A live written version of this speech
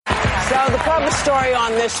So the cover story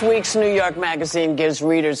on this week's New York Magazine gives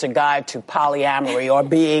readers a guide to polyamory or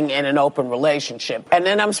being in an open relationship. And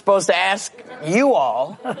then I'm supposed to ask you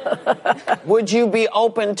all, would you be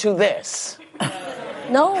open to this?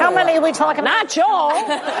 No. How many are we talking about? Not y'all.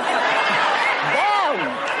 Them.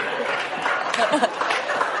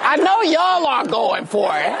 I know y'all are going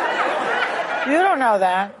for it. You don't know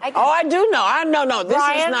that. Oh, I do know. I know. No, this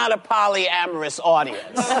Brian? is not a polyamorous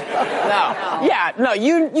audience. No. Yeah, no,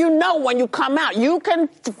 you know when you come out, you can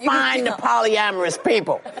find the polyamorous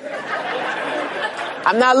people.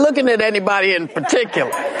 I'm not looking at anybody in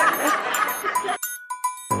particular.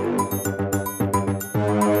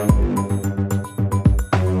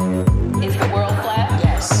 Is the world flat?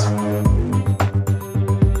 Yes.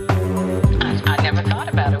 I never thought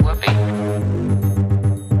about it, Whoopi.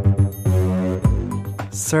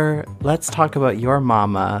 Sir, let's talk about your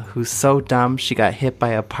mama who's so dumb she got hit by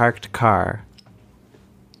a parked car.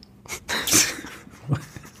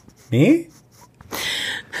 Me?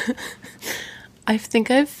 I think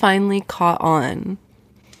I've finally caught on.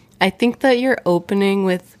 I think that you're opening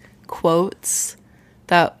with quotes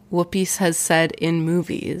that Whoopi has said in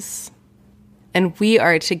movies. And we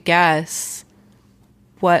are to guess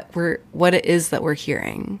what it is that we're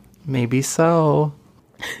hearing. Maybe so.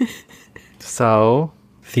 So?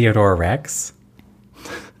 Theodore Rex?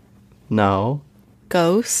 No.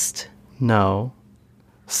 Ghost? No.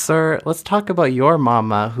 Sir, let's talk about your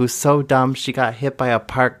mama who's so dumb she got hit by a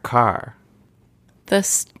parked car. The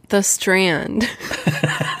Strand.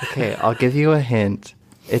 Okay, I'll give you a hint.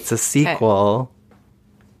 It's a sequel.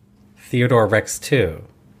 Theodore Rex 2.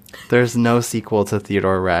 There's no sequel to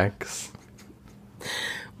Theodore Rex.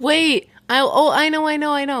 Wait. I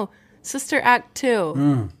know. Sister Act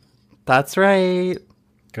 2. That's right.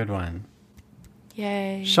 Good one.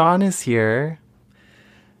 Yay. Sean is here.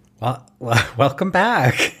 Well, welcome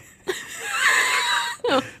back.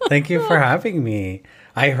 Thank you for having me.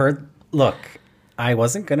 Look, I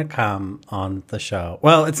wasn't going to come on the show.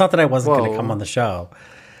 Well, it's not that I wasn't going to come on the show,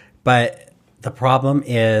 but the problem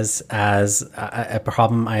is, as a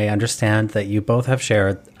problem I understand that you both have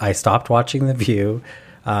shared, I stopped watching The View.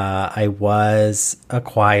 I was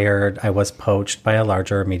poached by a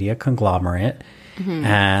larger media conglomerate,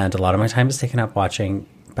 and a lot of my time is taken up watching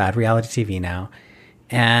bad reality TV now.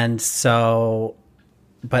 And so,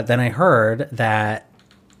 but then I heard that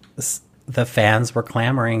the fans were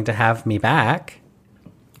clamoring to have me back.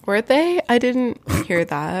 Were they? I didn't hear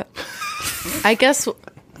that. I guess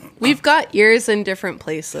we've got ears in different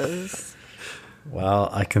places. Well,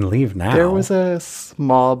 I can leave now. There was a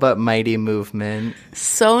small but mighty movement.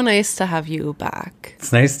 So nice to have you back.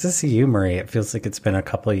 It's nice to see you, Marie. It feels like it's been a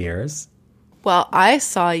couple of years. Well, I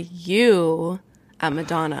saw you at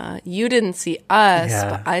Madonna. You didn't see us,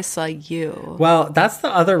 but I saw you. Well, that's the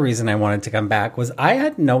other reason I wanted to come back was I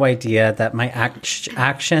had no idea that my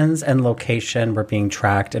actions and location were being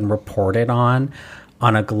tracked and reported on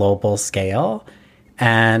a global scale.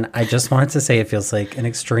 And I just wanted to say it feels like an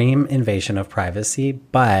extreme invasion of privacy,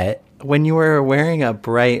 but... When you were wearing a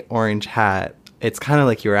bright orange hat, it's kind of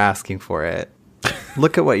like you were asking for it.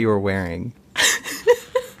 Look at what you were wearing.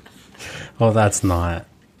 Well, that's not...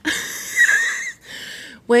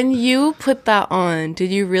 When you put that on, did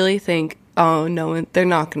you really think, oh, no, they're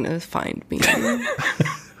not going to find me?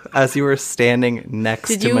 As you were standing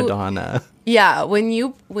next to Madonna. Yeah, when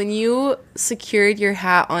you secured your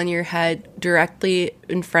hat on your head directly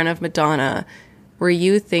in front of Madonna, were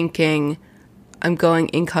you thinking, I'm going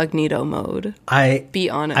incognito mode? Be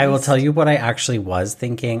honest. I will tell you what I actually was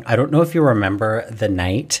thinking. I don't know if you remember the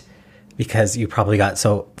night, because you probably got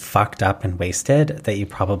so fucked up and wasted that you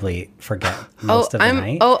probably forget most of the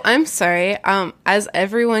night. Oh, I'm sorry. As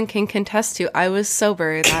everyone can contest to, I was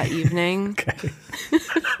sober that evening.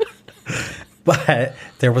 But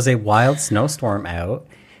there was a wild snowstorm out,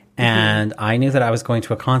 and I knew that I was going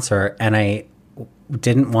to a concert, and I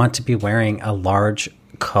didn't want to be wearing a large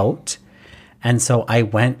coat. And so I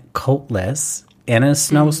went coatless in a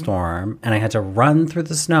snowstorm, and I had to run through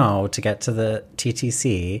the snow to get to the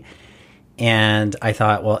TTC. And I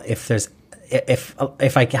thought, well,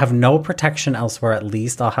 if I have no protection elsewhere, at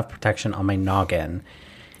least I'll have protection on my noggin.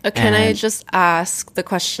 Can I just ask the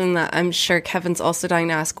question that I'm sure Kevin's also dying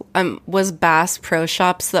to ask? Was Bass Pro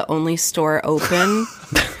Shops the only store open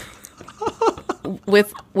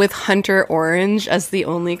with Hunter Orange as the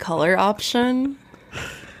only color option?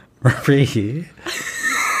 Marie, he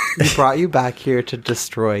brought you back here to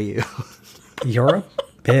destroy you. You're a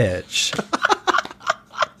bitch.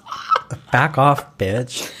 Back off,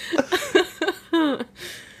 bitch.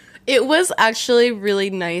 It was actually really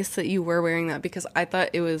nice that you were wearing that because I thought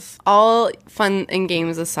it was all fun and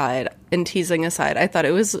games aside and teasing aside. I thought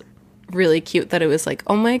it was really cute that it was like,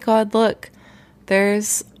 oh my God, look,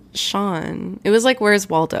 there's Sean. It was like, where's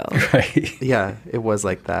Waldo? Right. Yeah, it was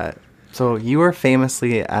like that. So you were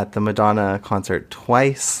famously at the Madonna concert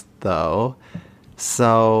twice, though.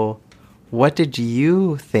 So what did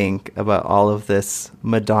you think about all of this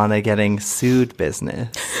Madonna getting sued business?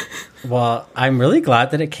 Well, I'm really glad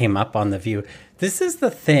that it came up on The View. This is the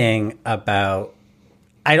thing about,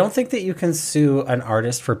 I don't think that you can sue an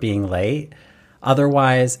artist for being late.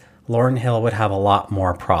 Otherwise, Lauryn Hill would have a lot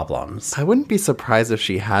more problems. I wouldn't be surprised if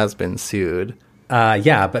she has been sued.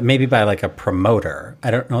 Yeah, but maybe by like a promoter. I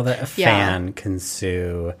don't know that a fan can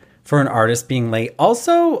sue for an artist being late.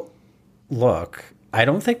 Also, look, I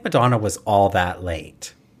don't think Madonna was all that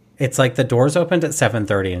late. It's like the doors opened at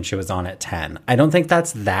 7:30 and she was on at 10. I don't think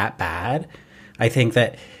that's that bad. I think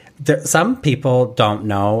that some people don't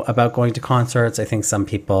know about going to concerts. I think some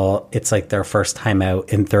people, it's like their first time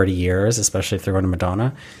out in 30 years, especially if they're going to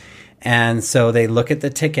Madonna. And so they look at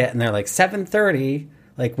the ticket and they're like, 7:30,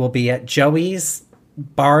 like we'll be at Joey's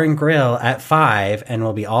Bar and Grill at 5 and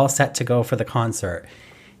we'll be all set to go for the concert.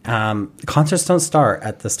 Concerts don't start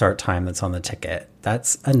at the start time that's on the ticket.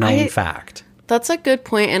 That's a known fact. That's a good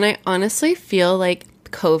point, and I honestly feel like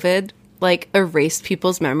COVID like erased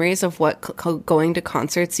people's memories of what going to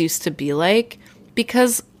concerts used to be like,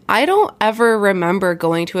 because I don't ever remember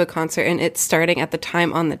going to a concert and it starting at the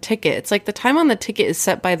time on the ticket. It's like the time on the ticket is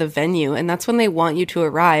set by the venue, and that's when they want you to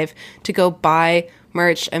arrive to go buy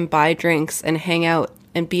merch and buy drinks and hang out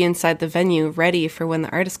and be inside the venue ready for when the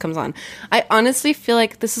artist comes on. I honestly feel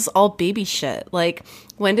like this is all baby shit. Like,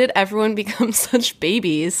 when did everyone become such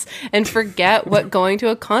babies and forget what going to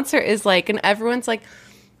a concert is like? And everyone's like,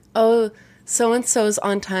 oh, so-and-so's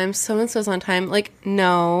on time, so-and-so's on time. Like,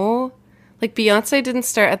 no. Like, Beyonce didn't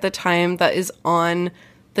start at the time that is on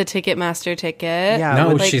the Ticketmaster ticket. Yeah, No,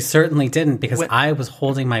 like, she certainly didn't, because I was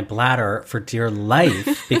holding my bladder for dear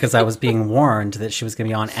life because I was being warned that she was going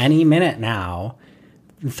to be on any minute now.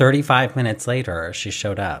 35 minutes later, she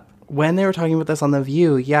showed up. when they were talking about this on The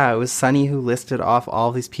View, yeah, it was Sunny who listed off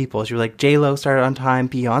all these people. She was like, J-Lo started on time,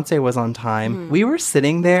 Beyonce was on time. We were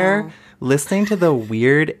sitting there listening to the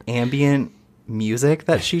weird ambient music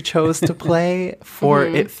that she chose to play for,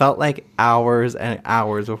 it felt like hours and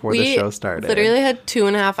hours before the show started. Literally had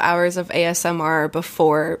 2.5 hours of ASMR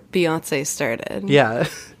before Beyonce started. Yeah.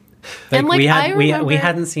 And, like, I we remember-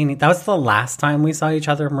 hadn't seen, that was the last time we saw each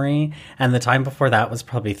other, Marie, and the time before that was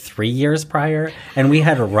probably 3 years prior, and we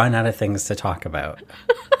had run out of things to talk about.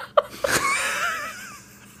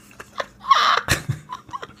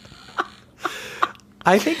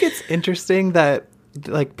 I think it's interesting that,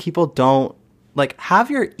 like, people don't, like,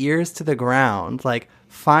 have your ears to the ground, like,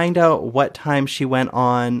 find out what time she went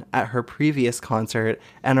on at her previous concert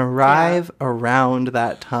and arrive around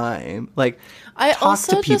that time. Like, I talk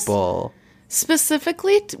also to people.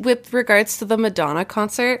 Specifically with regards to the Madonna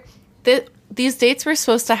concert, these dates were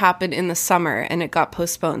supposed to happen in the summer and it got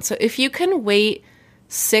postponed. So if you can wait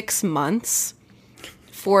 6 months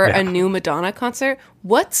for a new Madonna concert,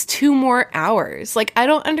 what's 2 more hours? Like, I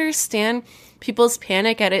don't understand people's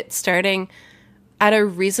panic at it starting at a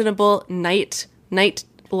reasonable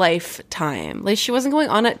nightlife time. Like, she wasn't going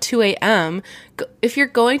on at 2 a.m. If you're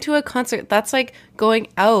going to a concert, that's like going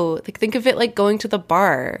out. Like, think of it like going to the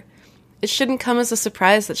bar. It shouldn't come as a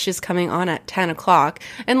surprise that she's coming on at 10 o'clock.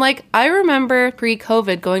 And, like, I remember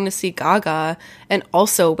pre-COVID going to see Gaga and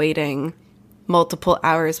also waiting multiple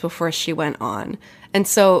hours before she went on. And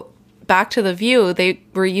so back to The View, they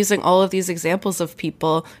were using all of these examples of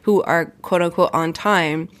people who are quote unquote on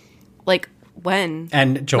time. Like, when?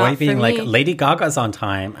 And Joy Not being for like, me. Lady Gaga's on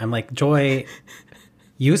time. I'm like, Joy,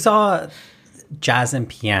 you saw Jazz and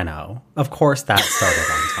Piano. Of course that started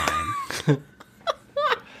on time.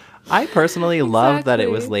 I personally loved that it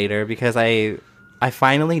was Exactly. later because I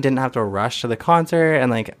finally didn't have to rush to the concert, and,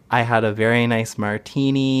 like, I had a very nice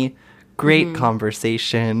martini, great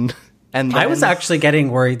conversation. And I was then- actually getting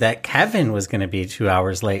worried that Kevin was going to be 2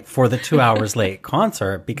 hours late for the 2 hours late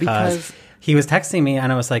concert because he was texting me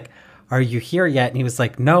and I was like, are you here yet? And he was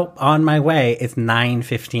like, nope, on my way. It's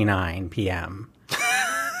 9:59 p.m.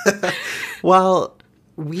 Well,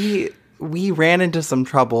 we ran into some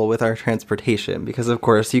trouble with our transportation because, of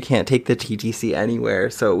course, you can't take the TTC anywhere.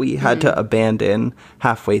 So we had to abandon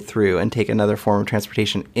halfway through and take another form of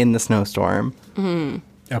transportation in the snowstorm.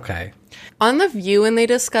 Okay. On The View, when they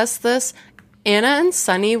discussed this, Anna and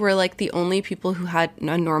Sunny were like the only people who had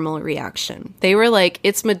a normal reaction. They were like,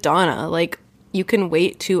 it's Madonna. Like, you can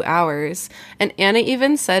wait 2 hours. And Anna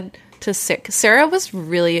even said to Sarah was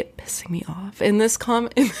really pissing me off in this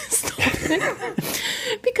topic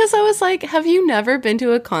because I was like, have you never been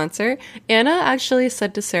to a concert? Anna actually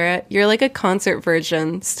said to Sarah, you're like a concert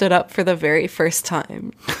virgin stood up for the very first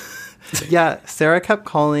time. Yeah, Sarah kept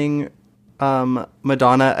calling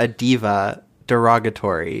Madonna a diva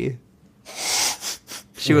derogatory.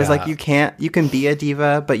 She was like, you can be a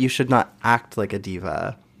diva, but you should not act like a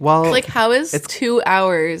diva. Well, like, how is 2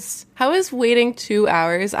 hours? How is waiting 2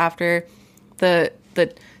 hours after the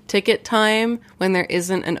ticket time when there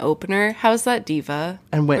isn't an opener? How is that diva?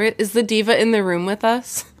 And is the diva in the room with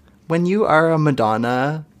us? When you are a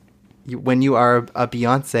Madonna, when you are a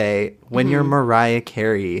Beyonce, when you're Mariah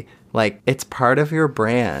Carey, like, it's part of your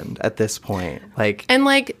brand at this point. Like, and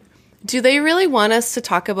like, do they really want us to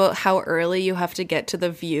talk about how early you have to get to the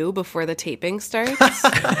View before the taping starts?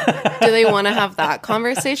 Do they want to have that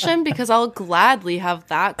conversation? Because I'll gladly have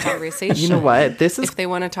that conversation. You know what? This is if they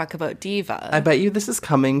want to talk about diva. I bet you this is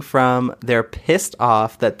coming from they're pissed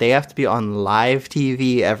off that they have to be on live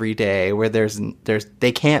TV every day where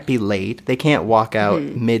they can't be late. They can't walk out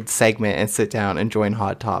mid-segment and sit down and join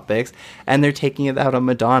Hot Topics. And they're taking it out on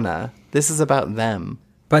Madonna. This is about them.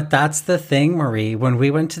 But that's the thing, Marie. When we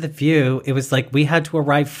went to the View, it was like we had to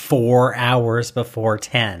arrive 4 hours before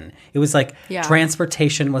 10. It was like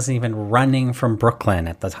transportation wasn't even running from Brooklyn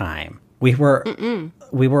at the time. We were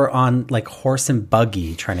on like horse and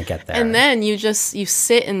buggy trying to get there. And then you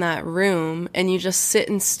sit in that room and you just sit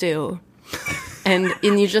and stew. and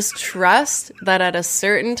you just trust that at a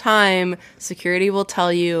certain time, security will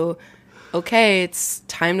tell you, okay, it's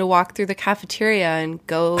time to walk through the cafeteria and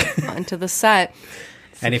go onto the set.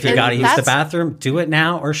 And if you got to use the bathroom, do it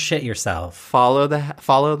now or shit yourself. Follow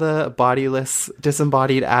the bodiless,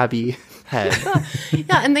 disembodied Abby head.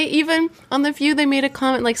 Yeah, and they even, on The View, they made a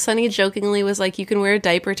comment, like Sunny jokingly was like, you can wear a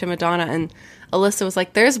diaper to Madonna. And Alyssa was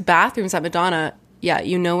like, there's bathrooms at Madonna. Yeah,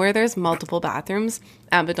 you know where there's multiple bathrooms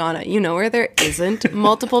at Madonna. You know where there isn't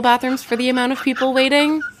multiple bathrooms for the amount of people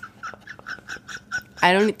waiting?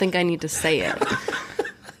 I don't think I need to say it.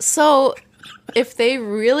 So if they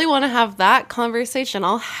really want to have that conversation,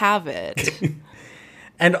 I'll have it.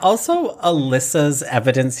 And also, Alyssa's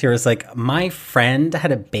evidence here is like, my friend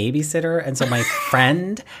had a babysitter, and so my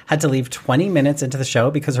friend had to leave 20 minutes into the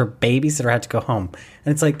show because her babysitter had to go home.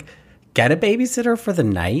 And it's like, get a babysitter for the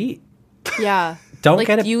night? Yeah. Don't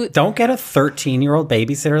get a 13-year-old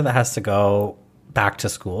babysitter that has to go back to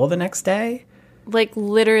school the next day. Like,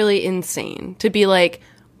 literally insane to be like,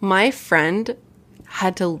 my friend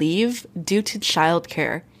had to leave due to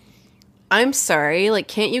childcare. I'm sorry, like,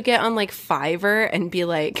 can't you get on like Fiverr and be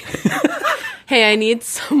like, hey, I need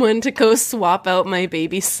someone to go swap out my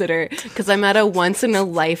babysitter because I'm at a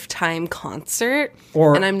once-in-a-lifetime concert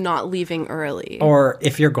and I'm not leaving early. Or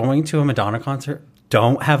if you're going to a Madonna concert,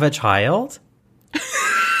 don't have a child.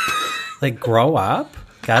 Like, grow up,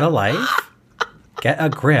 get a life, get a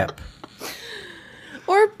grip.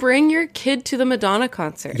 Or bring your kid to the Madonna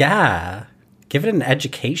concert. Yeah. Give it an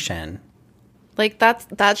education. Like,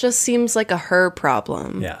 that just seems like a her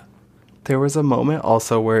problem. Yeah. There was a moment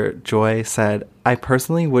also where Joy said, I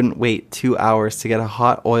personally wouldn't wait 2 hours to get a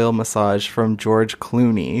hot oil massage from George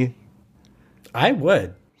Clooney. I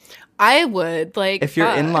would. I would. Like, if you're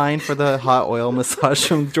in line for the hot oil massage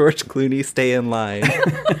from George Clooney, stay in line.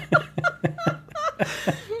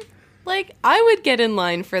 Like, I would get in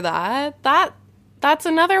line for that. That's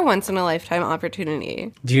another once-in-a-lifetime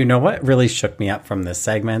opportunity. Do you know what really shook me up from this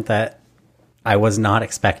segment that I was not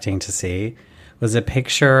expecting to see? Was a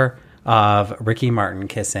picture of Ricky Martin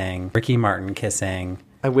kissing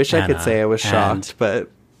I wish Anna, I could say I was shocked,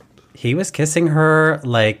 but he was kissing her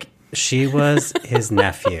like she was his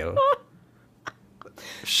nephew.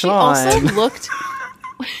 Sean.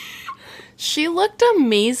 She looked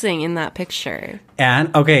amazing in that picture.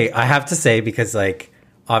 And okay, I have to say, because like,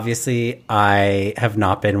 obviously, I have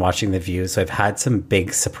not been watching The View, so I've had some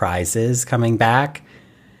big surprises coming back.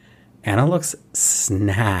 Anna looks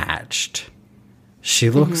snatched. She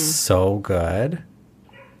looks so good.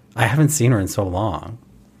 I haven't seen her in so long.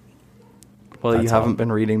 Well, you haven't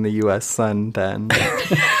been reading the U.S. Sun then.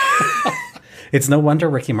 It's no wonder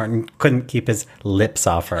Ricky Martin couldn't keep his lips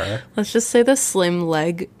off her. Let's just say the slim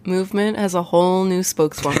leg movement has a whole new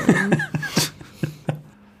spokeswoman.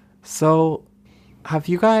 So, have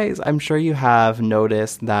you guys, I'm sure you have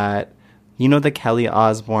noticed that, you know, the Kelly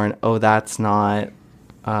Osbourne, Oh That's Not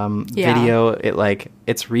video,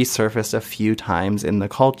 it's resurfaced a few times in the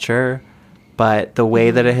culture, but the way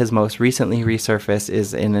that it has most recently resurfaced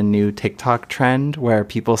is in a new TikTok trend where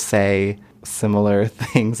people say similar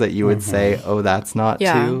things that you would say, oh, that's not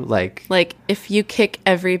too. Like, if you kick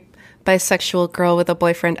every bisexual girl with a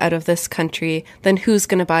boyfriend out of this country, then who's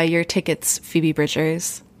going to buy your tickets, Phoebe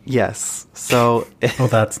Bridgers? Yes. So Oh,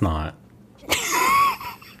 that's not.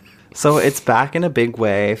 So it's back in a big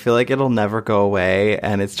way. I feel like it'll never go away,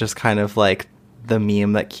 and it's just kind of like the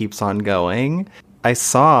meme that keeps on going. I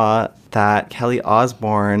saw that Kelly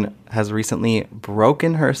Osbourne has recently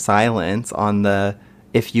broken her silence on the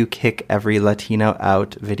 "If You Kick Every Latino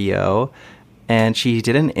Out" video, and she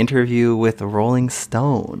did an interview with Rolling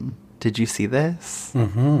Stone. Did you see this?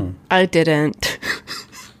 Mm-hmm. I didn't.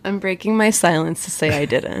 I'm breaking my silence to say I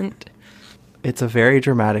didn't. It's a very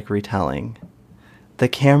dramatic retelling. The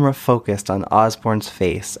camera focused on Osbourne's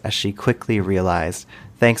face as she quickly realized,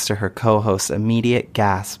 thanks to her co-host's immediate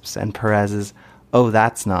gasps and Perez's, "Oh,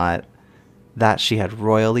 that's not," that she had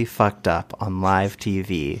royally fucked up on live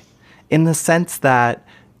TV. In the sense that,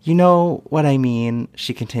 "You know what I mean,"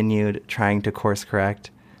 she continued, trying to course correct.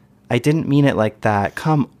 "I didn't mean it like that,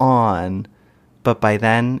 come on." But by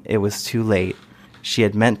then, it was too late. She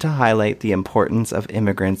had meant to highlight the importance of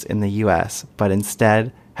immigrants in the U.S., but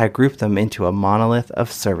instead had grouped them into a monolith of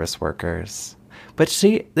service workers. But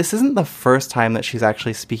this isn't the first time that she's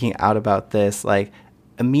actually speaking out about this. Like,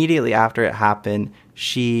 immediately after it happened,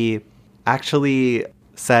 she actually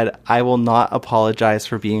said, "I will not apologize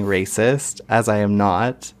for being racist, as I am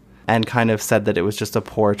not," and kind of said that it was just a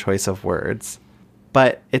poor choice of words.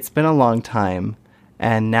 But it's been a long time,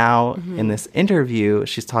 and now in this interview,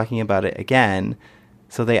 she's talking about it again.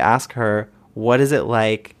 So they ask her, what is it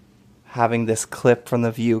like having this clip from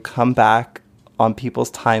The View come back on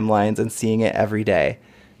people's timelines and seeing it every day?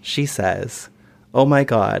 She says, "Oh my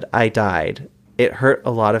God, I died. It hurt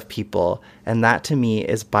a lot of people, and that to me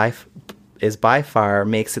is by far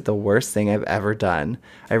makes it the worst thing I've ever done.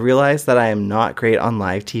 I realize that I am not great on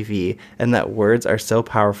live TV and that words are so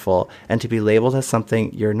powerful, and to be labeled as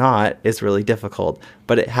something you're not is really difficult,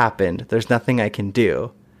 but it happened. There's nothing I can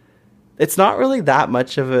do." It's not really that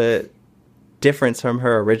much of a difference from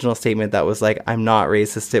her original statement that was like, "I'm not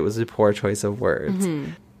racist, it was a poor choice of words."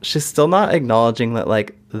 She's still not acknowledging that,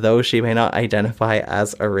 like, though she may not identify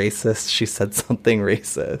as a racist, she said something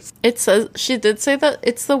racist. It says she did say that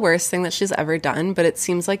it's the worst thing that she's ever done, but it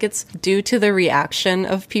seems like it's due to the reaction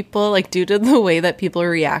of people, like due to the way that people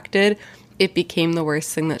reacted, it became the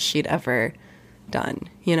worst thing that she'd ever done,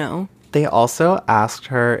 you know? They also asked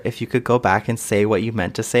her, if you could go back and say what you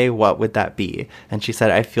meant to say, what would that be? And she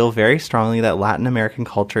said, "I feel very strongly that Latin American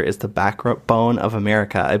culture is the backbone of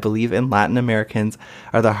America. I believe in Latin Americans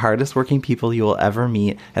are the hardest working people you will ever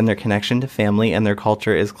meet, and their connection to family and their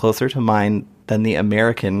culture is closer to mine than the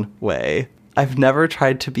American way. I've never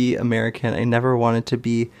tried to be American. I never wanted to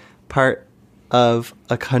be part of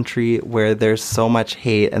a country where there's so much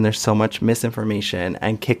hate and there's so much misinformation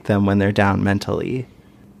and kick them when they're down mentally."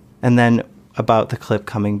 And then about the clip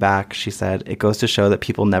coming back, she said, "It goes to show that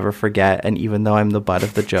people never forget, and even though I'm the butt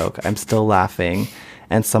of the joke, I'm still laughing,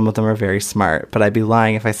 and some of them are very smart. But I'd be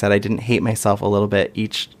lying if I said I didn't hate myself a little bit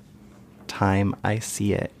each time I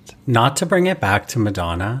see it." Not to bring it back to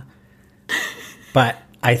Madonna, but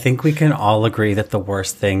I think we can all agree that the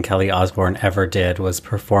worst thing Kelly Osbourne ever did was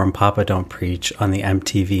perform Papa Don't Preach on the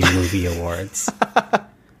MTV Movie Awards.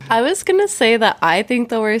 I was going to say that I think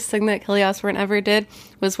the worst thing that Kelly Osbourne ever did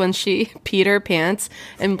was when she peed her pants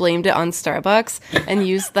and blamed it on Starbucks and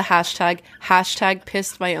used the hashtag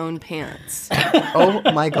pissed my own pants. Oh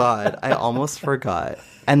my God, I almost forgot.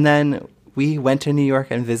 And then we went to New York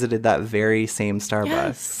and visited that very same Starbucks.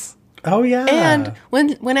 Yes. Oh, yeah. And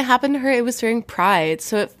when it happened to her, it was during Pride,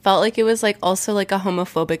 so it felt like it was like also like a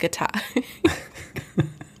homophobic attack.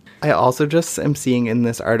 I also just am seeing in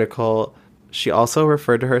this article, she also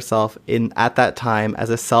referred to herself at that time as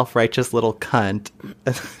a self-righteous little cunt.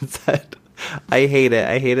 And said, "I hate it.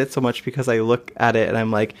 I hate it so much because I look at it and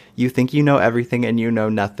I'm like, you think you know everything and you know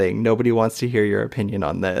nothing. Nobody wants to hear your opinion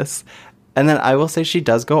on this." And then I will say she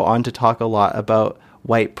does go on to talk a lot about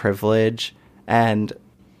white privilege and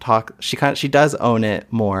she does own it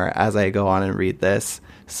more as I go on and read this.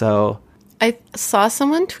 So I saw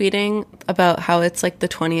someone tweeting about how it's like the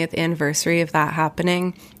 20th anniversary of that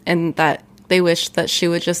happening and that they wish that she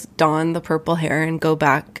would just don the purple hair and go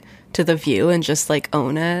back to The View and just like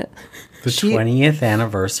own it. The 20th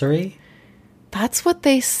anniversary? That's what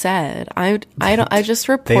they said. I just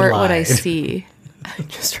report what I see. I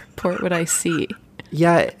just report what I see.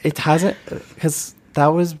 Yeah, it hasn't, because that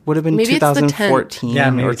would have been Maybe 2014. Yeah,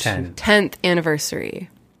 maybe or 10th anniversary.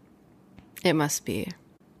 It must be.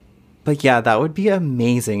 But yeah, that would be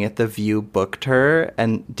amazing if The View booked her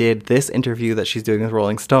and did this interview that she's doing with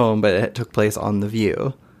Rolling Stone, but it took place on The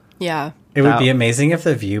View. Yeah. It would be amazing if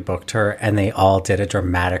The View booked her and they all did a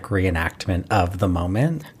dramatic reenactment of the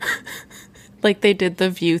moment. Like they did the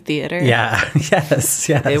View Theater. Yeah. Yes.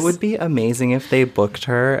 It would be amazing if they booked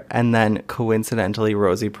her and then coincidentally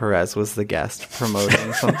Rosie Perez was the guest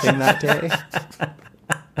promoting something that day.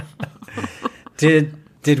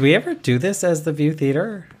 Did we ever do this as The View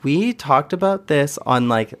Theater? We talked about this on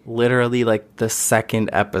like literally like the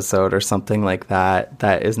second episode or something like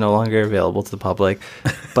that is no longer available to the public.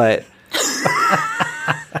 But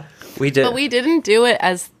we did. But we didn't do it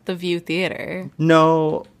as the View Theater.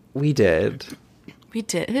 No, we did. We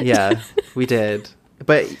did? Yeah, we did.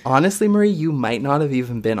 But honestly, Marie, you might not have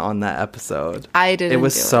even been on that episode. I didn't. It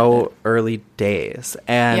was do so it. early days.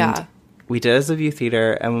 And Yeah. we did it as a View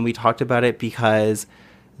Theater. And when we talked about it, because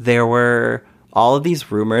there were all of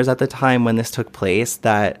these rumors at the time when this took place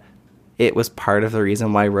that it was part of the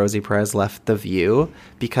reason why Rosie Perez left The View,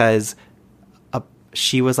 because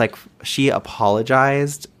she was like, she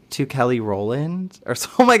apologized to Kelly Rowland.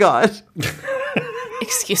 Oh my God.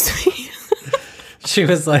 Excuse me. She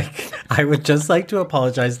was like, I would just like to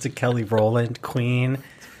apologize to Kelly Rowland, Queen,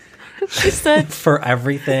 She said, for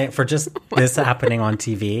everything, for just this happening on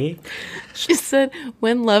TV. she said,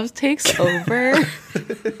 when love takes over,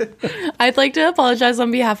 I'd like to apologize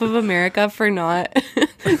on behalf of America for not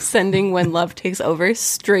sending When Love Takes Over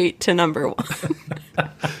straight to number one.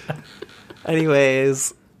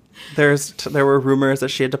 Anyways, there were rumors that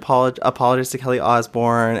she had to apologize to Kelly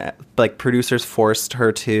Osbourne. Like producers forced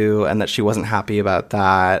her to, and that she wasn't happy about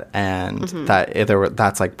that, and that there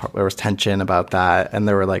was tension about that, and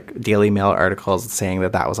there were like Daily Mail articles saying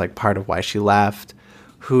that was like part of why she left.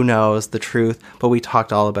 Who knows the truth? But we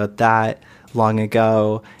talked all about that long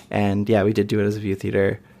ago, and yeah, we did do it as a View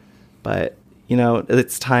Theater. But you know,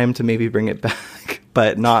 it's time to maybe bring it back,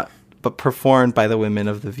 but performed by the women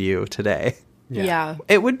of The View today. Yeah.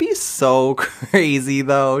 It would be so crazy,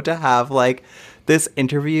 though, to have, like, this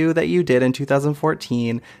interview that you did in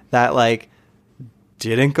 2014 that, like,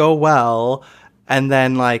 didn't go well. And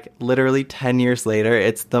then, like, literally 10 years later,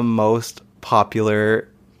 it's the most popular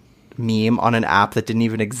meme on an app that didn't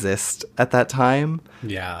even exist at that time.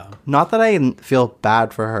 Yeah. Not that I feel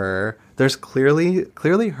bad for her. There's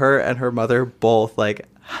clearly her and her mother both, like,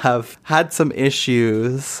 have had some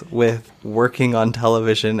issues with working on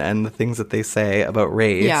television and the things that they say about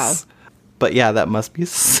race. Yeah. But yeah, that must be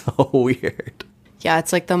so weird. Yeah,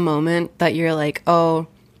 it's like the moment that you're like, oh,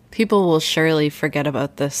 people will surely forget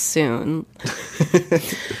about this soon.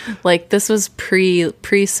 Like, this was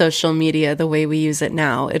pre-social media the way we use it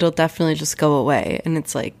now. It'll definitely just go away. And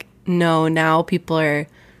it's like, no, now people are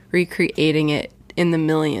recreating it in the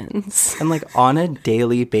millions. And like on a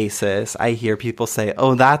daily basis, I hear people say,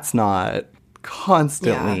 oh, that's not,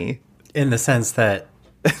 constantly. In the sense that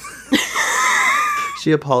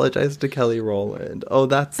She apologized to Kelly Rowland. Oh,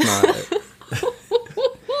 that's not.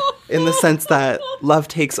 In the sense that love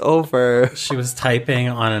takes over. she was typing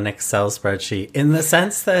on an Excel spreadsheet. In the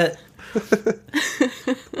sense that...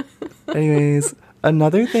 Anyways,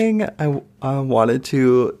 another thing I wanted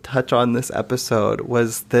to touch on this episode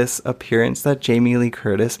was this appearance that Jamie Lee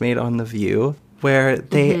Curtis made on The View, where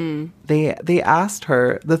they asked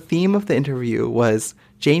her, the theme of the interview was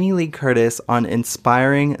Jamie Lee Curtis on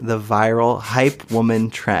inspiring the viral hype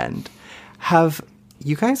woman trend. Have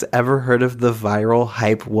you guys ever heard of the viral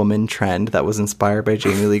hype woman trend that was inspired by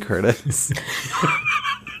Jamie Lee Curtis?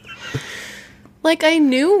 Like, I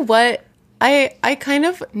knew what... I kind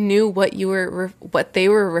of knew what what they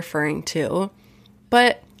were referring to,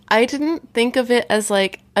 but I didn't think of it as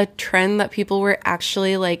like a trend that people were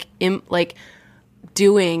actually like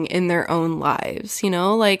doing in their own lives, you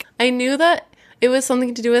know? Like, I knew that it was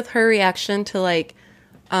something to do with her reaction to like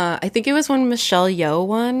I think it was when Michelle Yeoh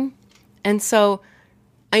won, and so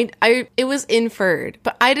it was inferred,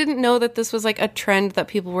 but I didn't know that this was like a trend that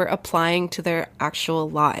people were applying to their actual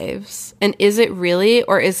lives. And is it really,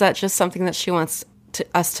 or is that just something that she wants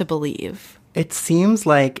us to believe? It seems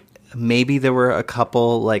like maybe there were a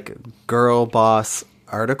couple like girl boss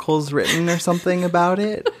articles written or something about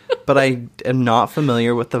it, but I am not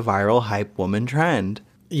familiar with the viral hype woman trend.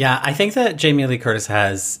 Yeah, I think that Jamie Lee Curtis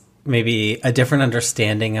has maybe a different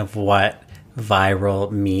understanding of what viral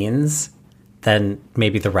means than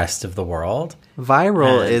maybe the rest of the world.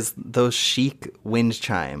 Viral is those chic wind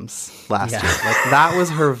chimes last year. Like, that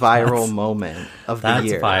was her viral moment of the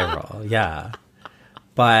year. That's viral, yeah.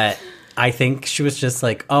 But I think she was just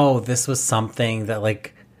like, oh, this was something that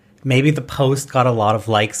like maybe the post got a lot of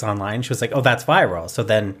likes online. She was like, oh, that's viral. So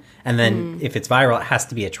then, and then if it's viral, it has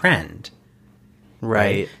to be a trend.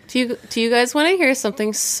 Right. Do you guys want to hear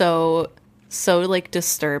something so like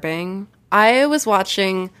disturbing? I was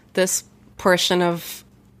watching this portion of,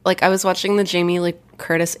 like, I was watching the Jamie Lee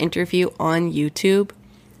Curtis interview on YouTube,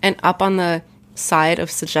 and up on the side of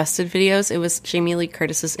suggested videos, it was Jamie Lee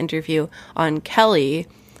Curtis's interview on Kelly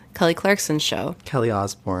Clarkson's show. Kelly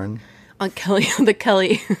Osbourne. On the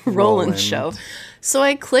Kelly Rowland show. So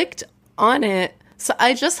I clicked on it. So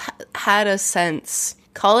I just had a sense,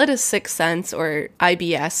 call it a sixth sense or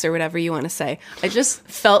IBS or whatever you want to say. I just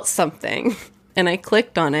felt something and I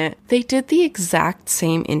clicked on it. They did the exact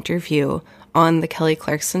same interview on the Kelly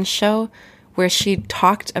Clarkson show where she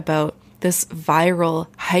talked about this viral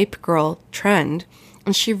hype girl trend,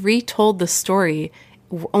 and she retold the story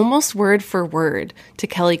almost word for word to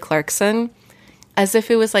Kelly Clarkson, as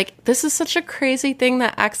if it was like, this is such a crazy thing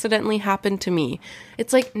that accidentally happened to me.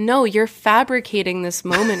 It's like, no, you're fabricating this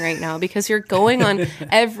moment right now because you're going on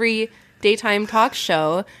every daytime talk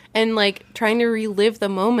show and like trying to relive the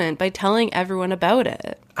moment by telling everyone about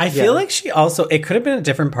it. I feel like she also, it could have been a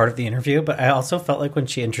different part of the interview, but I also felt like when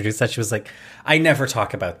she introduced that, she was like, I never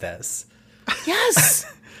talk about this. Yes.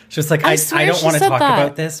 She was like, I don't want to talk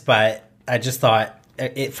about this, but I just thought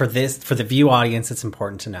for the view audience, it's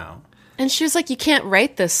important to know. And she was like, you can't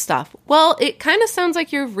write this stuff. Well, it kind of sounds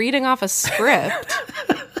like you're reading off a script.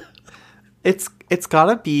 It's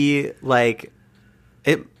gotta be like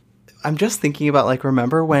it. I'm just thinking about, like,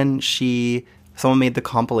 remember when someone made the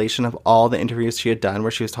compilation of all the interviews she had done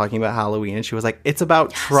where she was talking about Halloween and she was like, it's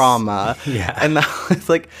about trauma. Yeah. And now it's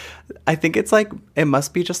like, I think it's like, it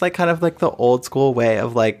must be just like kind of like the old school way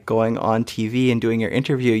of like going on TV and doing your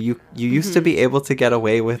interview. You used to be able to get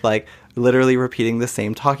away with like literally repeating the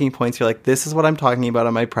same talking points. You're like, this is what I'm talking about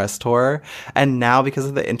on my press tour. And now because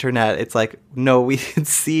of the internet, it's like, no, we can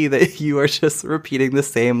see that you are just repeating the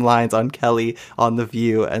same lines on Kelly, on The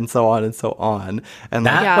View, and so on and so on. And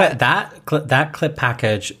that clip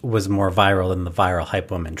package was more viral than the viral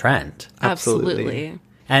hype woman trend. Absolutely.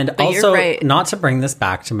 And but also, right. not to bring this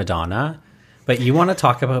back to Madonna, but you want to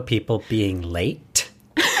talk about people being late?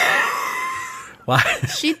 Why?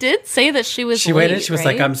 She did say that she was She late, waited. She was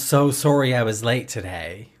right? like, I'm so sorry I was late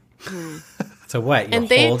today. So what?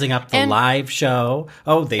 You're holding up the live show?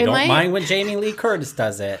 Oh, they don't mind when Jamie Lee Curtis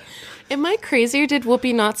does it. Am I crazy, or did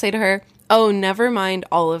Whoopi not say to her, oh, never mind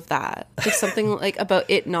all of that? Like something like about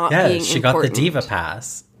it not being she important. got the diva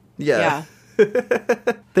pass. yeah.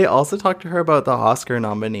 They also talked to her about the Oscar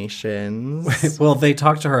nominations. Well, they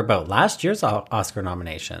talked to her about last year's Oscar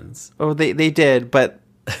nominations. Oh, they did, but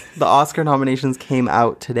the Oscar nominations came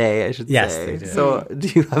out today, I should say. Yes, they did. So do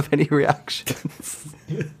you have any reactions?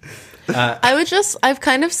 I've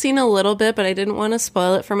kind of seen a little bit, but I didn't want to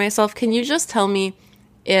spoil it for myself. Can you just tell me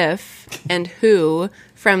if and who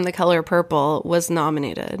from The Color Purple was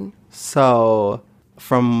nominated? So,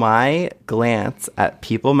 from my glance at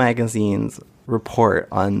People Magazine's report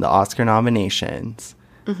on the Oscar nominations,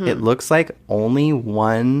 it looks like only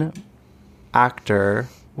one actor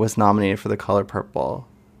was nominated for The Color Purple.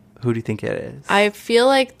 Who do you think it is? I feel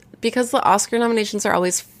like because the Oscar nominations are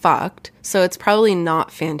always fucked, so it's probably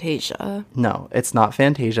not Fantasia. No, it's not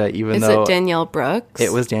Fantasia, even Is though... it Danielle Brooks?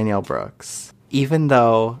 It was Danielle Brooks. Even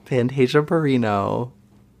though Fantasia Barrino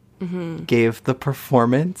gave the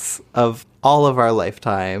performance of all of our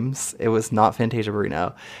lifetimes, it was not Fantasia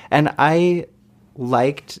Barrino. And I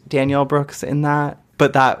liked Danielle Brooks in that,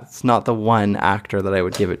 but that's not the one actor that I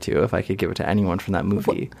would give it to if I could give it to anyone from that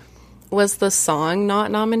movie. Was the song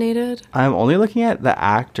not nominated? I'm only looking at the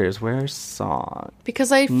actors. Where's song?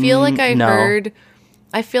 Because I feel like no.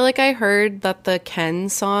 I feel like I heard that the Ken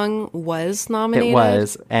song was nominated. It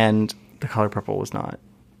was, and The Color Purple was not.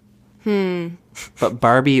 But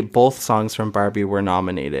Barbie, both songs from Barbie were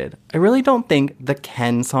nominated. I really don't think the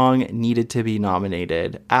Ken song needed to be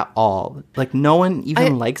nominated at all. Like, no one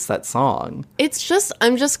even likes that song. It's just,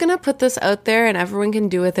 I'm just going to put this out there and everyone can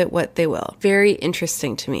do with it what they will. Very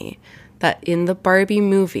interesting to me that in the Barbie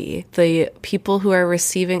movie, the people who are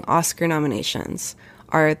receiving Oscar nominations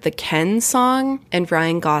are the Ken song and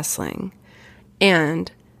Ryan Gosling.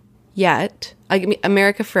 And yet,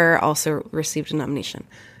 America Ferrera also received a nomination.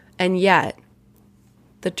 And yet,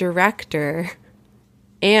 the director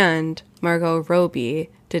and Margot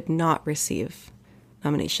Robbie did not receive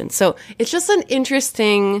nominations. So it's just it's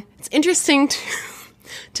interesting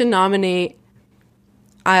to nominate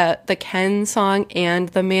the Ken song and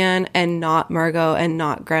The Man and not Margot and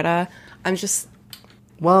not Greta.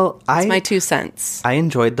 Well, it's my 2 cents. I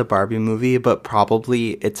enjoyed the Barbie movie, but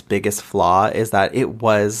probably its biggest flaw is that it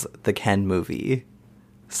was the Ken movie.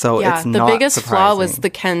 So it's not the biggest surprising. flaw was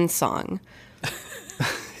the Ken song.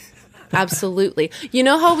 Absolutely. You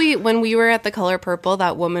know how when we were at The Color Purple,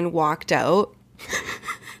 that woman walked out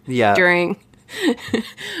yeah. during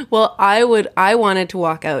Well, I wanted to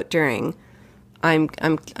walk out during I'm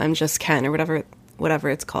just Ken or whatever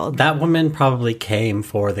it's called. That woman probably came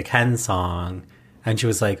for the Ken song, and she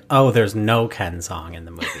was like, "Oh, there's no Ken song in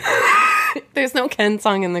the movie." There's no Ken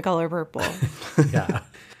song in The Color Purple. Yeah.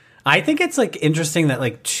 I think it's like interesting that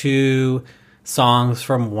like two songs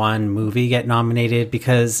from one movie get nominated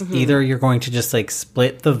because either you're going to just like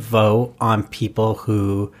split the vote on people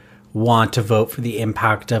who want to vote for the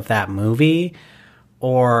impact of that movie,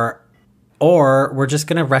 or we're just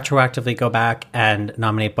going to retroactively go back and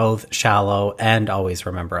nominate both Shallow and Always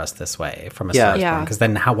Remember Us This Way from A Star Is Born, because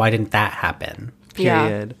then why didn't that happen?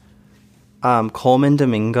 Period. Coleman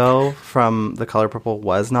Domingo from The Color Purple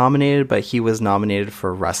was nominated, but he was nominated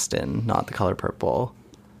for Rustin, not The Color Purple.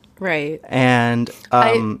 Right. And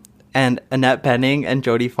and Annette Bening and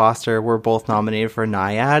Jodie Foster were both nominated for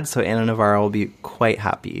Naiad, so Ana Navarro will be quite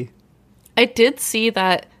happy. I did see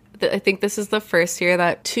that. I think this is the first year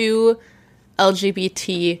that 2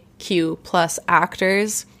 LGBTQ plus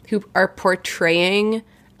actors who are portraying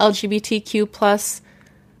LGBTQ plus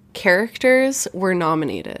characters were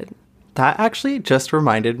nominated. That actually just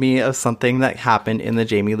reminded me of something that happened in the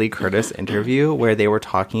Jamie Lee Curtis interview where they were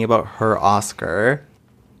talking about her Oscar,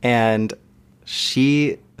 and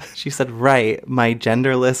she said, "Right, my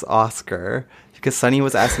genderless Oscar," because Sunny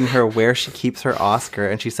was asking her where she keeps her Oscar,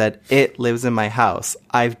 and she said, "It lives in my house.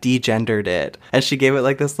 I've degendered it." And she gave it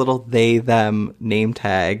like this little they them name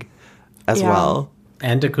tag as well.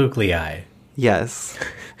 And a googly eye. Yes.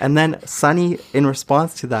 And then Sunny, in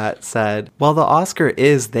response to that, said, "Well, the Oscar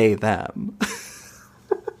is they them."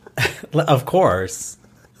 Of course.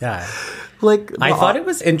 Yeah. Like, I thought it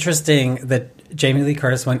was interesting that Jamie Lee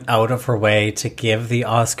Curtis went out of her way to give the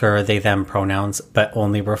Oscar they them pronouns, but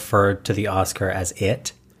only referred to the Oscar as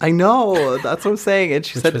it. I know, that's what I'm saying. And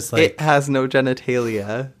she Which said was like- it has no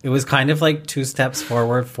genitalia. It was kind of like 2 steps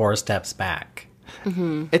forward, 4 steps back.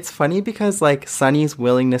 It's funny because like Sunny's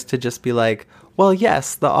willingness to just be like, well,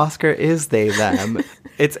 yes, the Oscar is they them.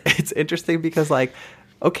 It's interesting because like,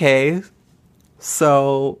 okay,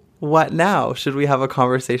 so what now? Should we have a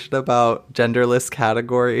conversation about genderless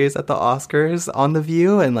categories at the Oscars on The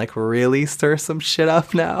View and like really stir some shit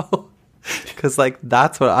up now? Because like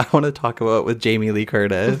that's what I want to talk about with Jamie Lee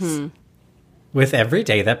Curtis. With every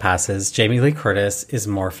day that passes, Jamie Lee Curtis is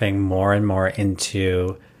morphing more and more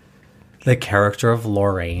into the character of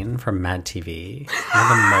Lorraine from Mad TV.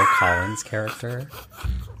 The Mo Collins character.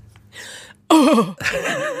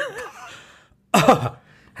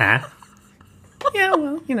 Huh? Yeah,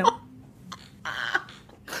 well, you know.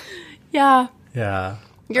 Yeah. Yeah.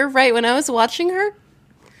 You're right. When I was watching her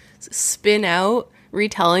spin out,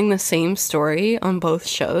 retelling the same story on both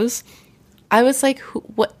shows, I was like,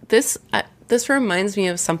 "What? This reminds me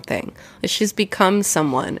of something. Like she's become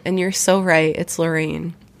someone." And you're so right. It's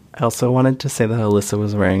Lorraine. I also wanted to say that Alyssa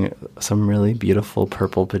was wearing some really beautiful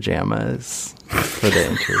purple pajamas for the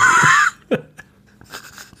interview.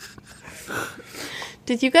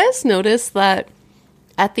 Did you guys notice that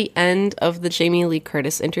at the end of the Jamie Lee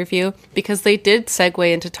Curtis interview, because they did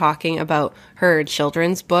segue into talking about her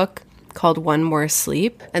children's book called One More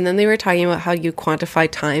Sleep, and then they were talking about how you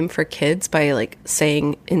quantify time for kids by like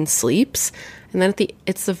saying in sleeps, and then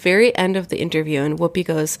it's the very end of the interview and Whoopi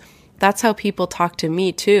goes, "That's how people talk to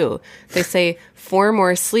me too. They say 4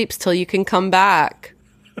 more sleeps till you can come back."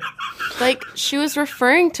 Like she was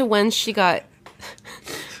referring to when she got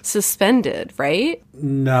suspended, right?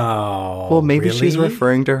 No. Well, maybe really? she's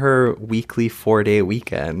referring to her weekly 4-day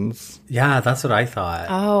weekends. Yeah, that's what I thought.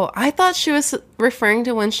 Oh, I thought she was referring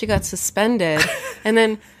to when she got suspended. And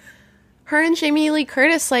then her and Jamie Lee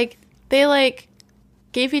Curtis, like, they, like,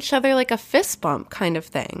 gave each other, like, a fist bump kind of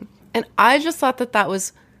thing. And I just thought that that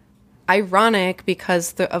was ironic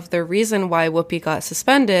because of the reason why Whoopi got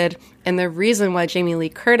suspended and the reason why Jamie Lee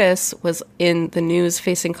Curtis was in the news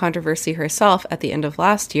facing controversy herself at the end of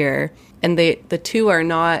last year. And the two are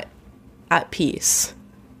not at peace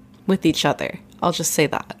with each other. I'll just say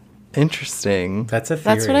that. Interesting. That's a theory.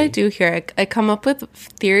 That's what I do here. I come up with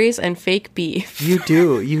theories and fake beef. You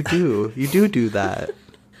do that.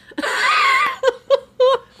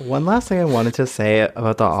 One last thing I wanted to say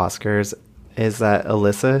about the Oscars is that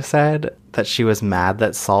Alyssa said that she was mad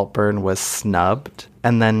that Saltburn was snubbed.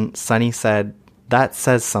 And then Sunny said, that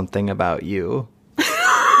says something about you.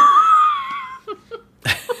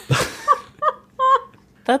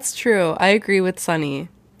 That's true. I agree with Sunny.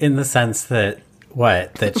 In the sense that,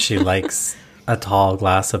 what? That she likes a tall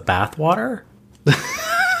glass of bathwater?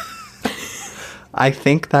 I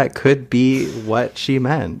think that could be what she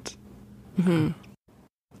meant. Mm-hmm.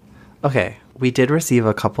 Okay, we did receive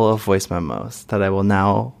a couple of voice memos that I will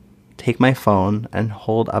now take my phone and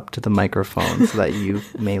hold up to the microphone so that you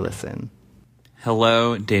may listen.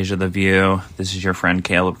 Hello, Deja the View. This is your friend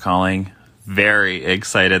Caleb calling. Very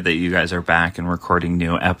excited that you guys are back and recording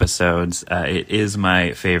new episodes. It is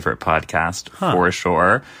my favorite podcast for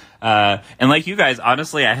sure. And like you guys,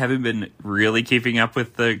 honestly, I haven't been really keeping up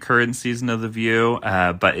with the current season of The View.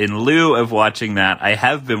 But in lieu of watching that, I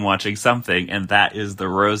have been watching something, and that is the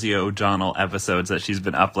Rosie O'Donnell episodes that she's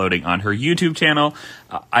been uploading on her YouTube channel.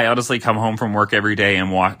 I honestly come home from work every day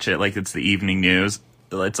and watch it like it's the evening news.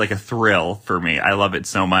 It's like a thrill for me. I love it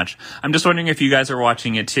so much. I'm just wondering if you guys are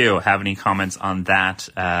watching it too. Have any comments on that?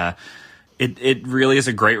 It really is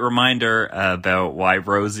a great reminder about why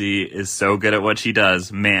Rosie is so good at what she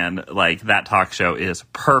does. Man, like, that talk show is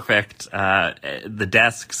perfect. The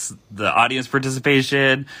desks, the audience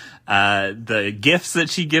participation, the gifts that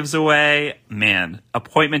she gives away. Man,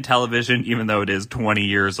 appointment television, even though it is 20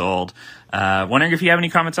 years old. Wondering if you have any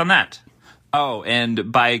comments on that. Oh,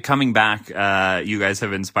 and by coming back, you guys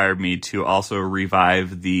have inspired me to also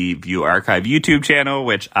revive the View Archive YouTube channel,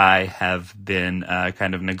 which I have been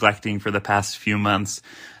kind of neglecting for the past few months.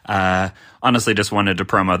 Honestly, just wanted to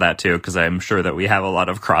promo that too, because I'm sure that we have a lot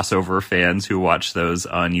of crossover fans who watch those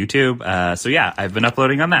on YouTube. So yeah, I've been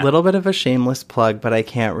uploading on that. A little bit of a shameless plug, but I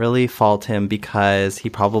can't really fault him because he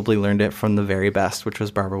probably learned it from the very best, which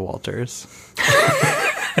was Barbara Walters.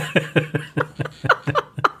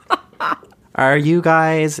 Are you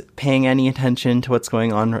guys paying any attention to what's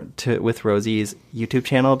going on with Rosie's YouTube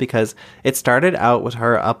channel? Because it started out with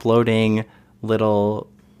her uploading little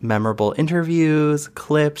memorable interviews,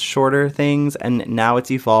 clips, shorter things, and now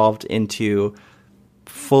it's evolved into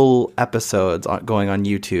full episodes going on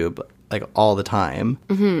YouTube, like, all the time.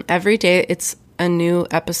 Mm-hmm. Every day it's a new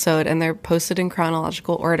episode, and they're posted in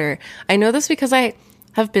chronological order. I know this because I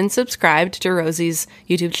have been subscribed to Rosie's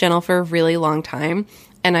YouTube channel for a really long time.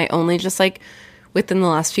 And I only just, like, within the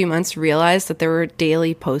last few months realized that there were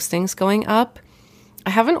daily postings going up.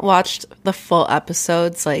 I haven't watched the full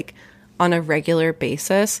episodes, like, on a regular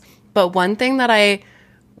basis. But one thing that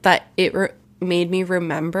made me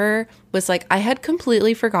remember was, like, I had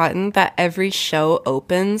completely forgotten that every show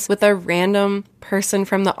opens with a random person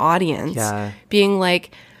from the audience being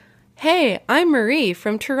like, "Hey, I'm Marie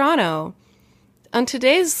from Toronto. On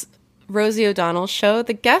today's Rosie O'Donnell show,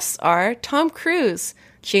 the guests are Tom Cruise,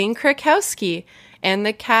 Jane Krakowski, and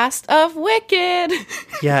the cast of Wicked."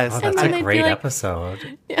 Yes, that's a great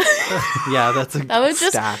episode. Yeah, that's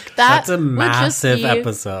that's a massive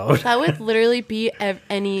episode. That would literally be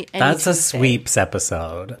any. That's a sweeps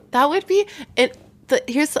episode. That would be it.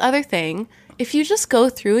 Here's the other thing. If you just go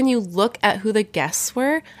through and you look at who the guests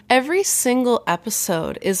were, every single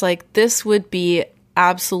episode is like, this would be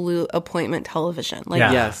absolute appointment television. Like,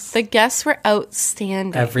 yes, the guests were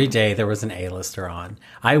outstanding. Every day there was an A-lister on.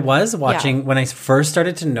 I was watching when I first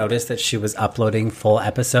started to notice that she was uploading full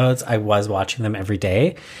episodes. I was watching them every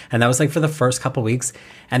day, and that was like for the first couple weeks.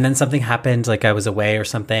 And then something happened, like I was away or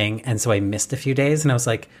something, and so I missed a few days. And I was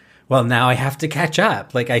like, well, now I have to catch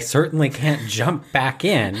up. Like, I certainly can't jump back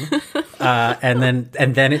in. And then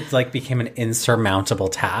it, like, became an insurmountable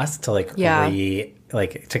task to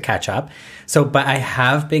to catch up. So, but I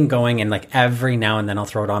have been going, and like every now and then I'll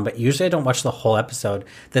throw it on, but usually I don't watch the whole episode.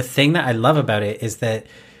 The thing that I love about it is that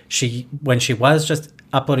when she was just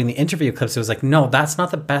uploading the interview clips, it was like, no, that's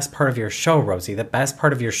not the best part of your show, Rosie. The best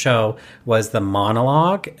part of your show was the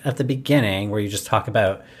monologue at the beginning where you just talk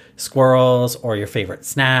about squirrels or your favorite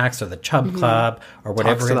snacks or the Chub Club or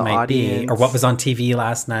whatever it might be, or what was on TV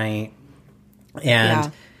last night.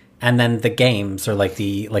 And then the games or like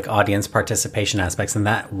the audience participation aspects, and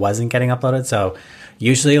that wasn't getting uploaded. So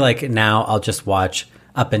usually like now I'll just watch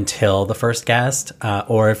up until the first guest,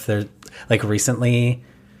 or if they're like recently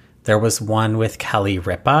there was one with Kelly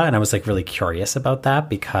Ripa, and I was like really curious about that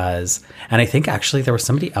because, and I think actually there was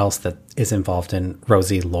somebody else that is involved in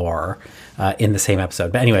Rosie lore in the same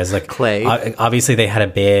episode. But anyways, like Clay, obviously they had a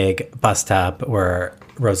big bust up where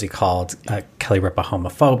Rosie called Kelly Ripa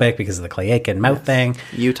homophobic because of the Clay Aiken mouth thing.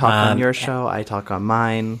 You talk on your show, I talk on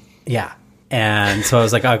mine. Yeah. And so I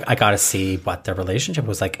was like, I got to see what their relationship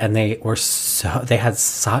was like. And they had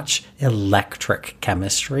such electric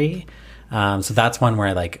chemistry. So that's one where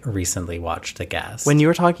I like recently watched The Guest. When you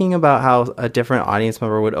were talking about how a different audience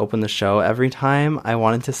member would open the show every time, I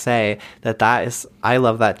wanted to say I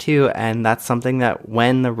love that too. And that's something that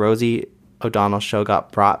when the Rosie O'Donnell show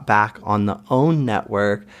got brought back on the OWN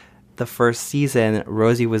network, the first season,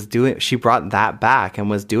 she brought that back and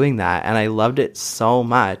was doing that. And I loved it so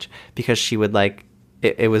much because she would like,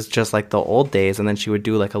 it was just like the old days. And then she would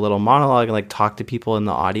do like a little monologue and like talk to people in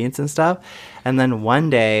the audience and stuff. And then one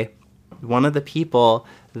day, one of the people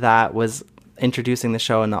that was introducing the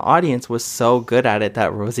show, and the audience was so good at it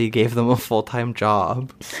that Rosie gave them a full-time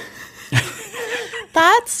job.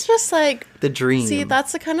 That's just like the dream. See,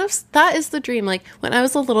 that is the dream. Like when I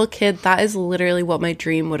was a little kid, that is literally what my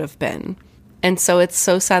dream would have been. And so it's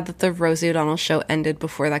so sad that the Rosie O'Donnell show ended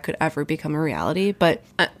before that could ever become a reality. But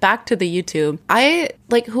back to the YouTube.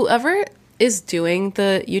 Whoever is doing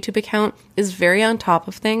the YouTube account is very on top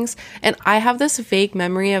of things. And I have this vague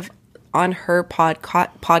memory of on her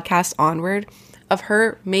podcast Onward of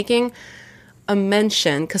her making a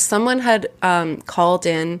mention because someone had called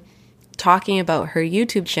in talking about her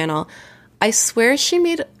YouTube channel. I swear she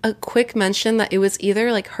made a quick mention that it was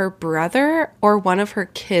either like her brother or one of her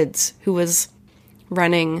kids who was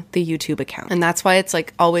running the YouTube account. And that's why it's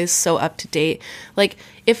like always so up to date. Like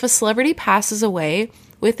if a celebrity passes away,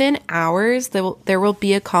 within hours there will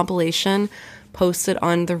be a compilation posted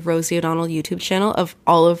on the Rosie O'Donnell YouTube channel of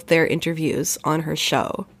all of their interviews on her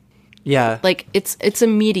show. Yeah. Like it's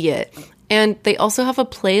immediate. And they also have a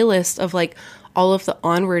playlist of like all of the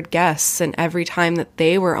Onward guests and every time that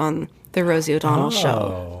they were on the Rosie O'Donnell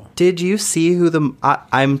show. Did you see who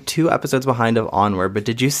I'm 2 episodes behind of Onward, but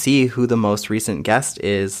did you see who the most recent guest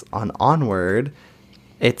is on Onward?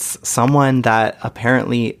 It's someone that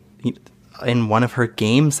apparently in one of her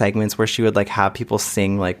game segments where she would like have people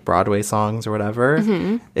sing like Broadway songs or whatever.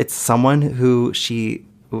 Mm-hmm. It's someone who it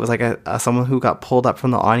was like someone who got pulled up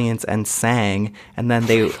from the audience and sang, and then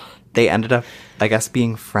they ended up, I guess,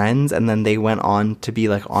 being friends, and then they went on to be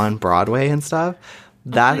like on Broadway and stuff.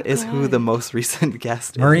 That is who the most recent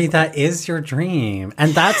guest is. Marie, that is your dream.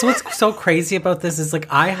 And that's what's so crazy about this is like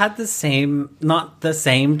I had not the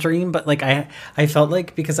same dream, but like I felt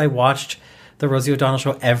like because I watched the Rosie O'Donnell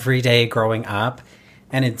show every day growing up,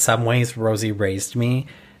 and in some ways Rosie raised me,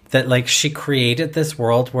 that like she created this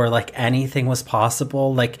world where like anything was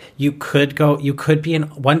possible. Like you could be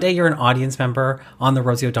one day you're an audience member on the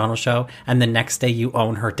Rosie O'Donnell show and the next day you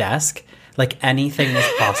own her desk. Like anything was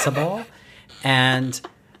possible. And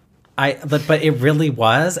but it really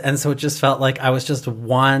was. And so it just felt like I was just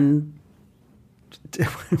one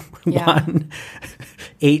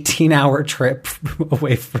 18-hour trip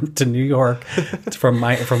away to New York from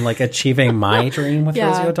like achieving my dream with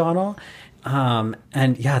Rosie O'Donnell.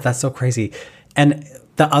 And yeah, that's so crazy. And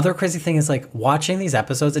the other crazy thing is like watching these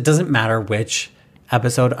episodes, it doesn't matter which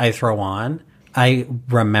episode I throw on, I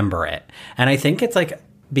remember it. And I think it's like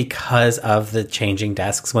because of the changing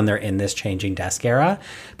desks when they're in this changing desk era,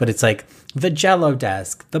 but it's like the Jell-O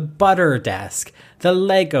desk, the butter desk, the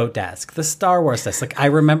Lego desk, the Star Wars desk. Like I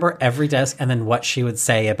remember every desk and then what she would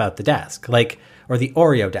say about the desk, like, or the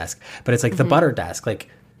Oreo desk, but it's like the butter desk, like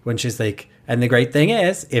when she's like, and the great thing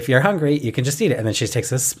is, if you're hungry, you can just eat it. And then she takes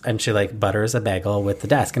this and she like butters a bagel with the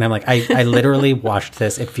desk. And I'm like, I literally watched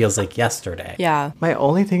this. It feels like yesterday. Yeah. My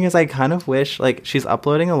only thing is I kind of wish, like, she's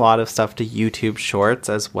uploading a lot of stuff to YouTube Shorts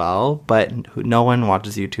as well, but no one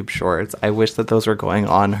watches YouTube Shorts. I wish that those were going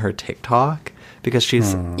on her TikTok because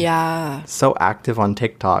she's so active on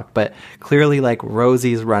TikTok. But clearly, like,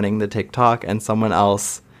 Rosie's running the TikTok and someone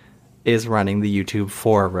else is running the YouTube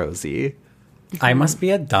for Rosie. I must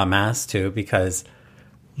be a dumbass too, because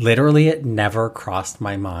literally it never crossed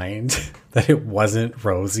my mind that it wasn't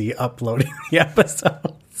Rosie uploading the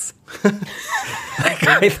episodes. Like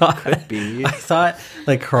I thought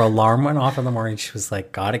like her alarm went off in the morning. She was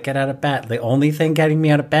like, gotta get out of bed. The only thing getting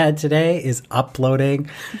me out of bed today is uploading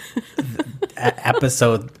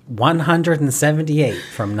episode 178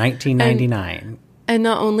 from 1999. And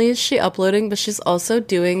not only is she uploading, but she's also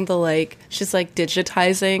doing she's like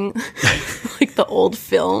digitizing like the old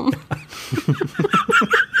film.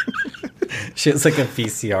 She has like a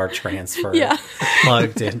VCR transfer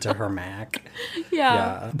plugged into her Mac.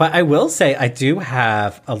 Yeah. But I will say I do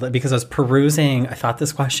have, because I was perusing, I thought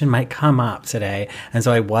this question might come up today. And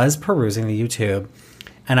so I was perusing the YouTube.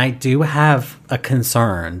 And I do have a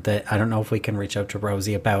concern that I don't know if we can reach out to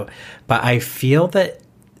Rosie about, but I feel that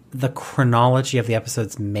the chronology of the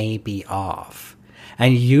episodes may be off.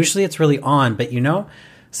 And usually it's really on, but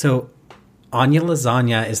so Anya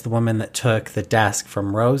Lasagna is the woman that took the desk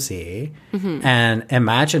from Rosie. Mm-hmm. And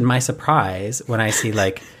imagine my surprise when I see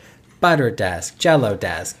like butter desk, Jell-O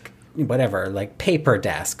desk, whatever, like paper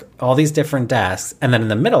desk, all these different desks. And then in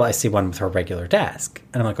the middle, I see one with her regular desk.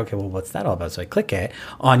 And I'm like, okay, well, what's that all about? So I click it.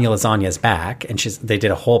 Anya Lasagna's back. And they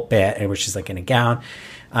did a whole bit where she's like in a gown.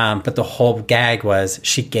 But the whole gag was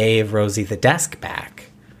she gave Rosie the desk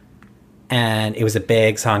back. And it was a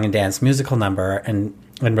big song and dance musical number. And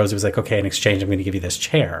Rosie was like, okay, in exchange, I'm going to give you this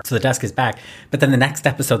chair. So the desk is back. But then the next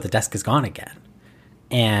episode, the desk is gone again.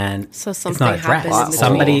 And so something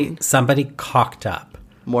happened. Somebody cocked up.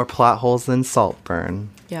 More plot holes than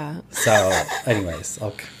Saltburn. Yeah. So, anyways,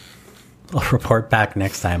 I'll report back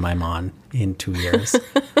next time I'm on in 2 years.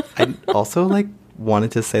 I also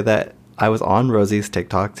wanted to say that I was on Rosie's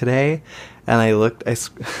TikTok today, and I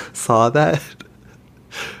saw that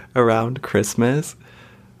around Christmas,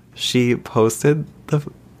 she posted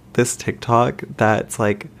this TikTok that's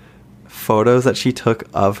like photos that she took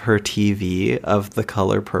of her TV of The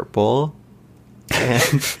Color Purple.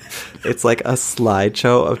 And it's like a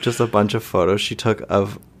slideshow of just a bunch of photos she took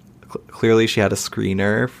of, clearly she had a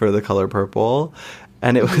screener for The Color Purple,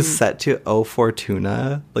 and it was set to O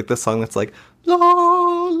Fortuna, like the song that's like la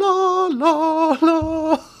la la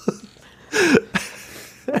la.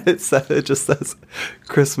 It just says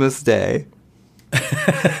Christmas Day.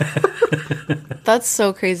 That's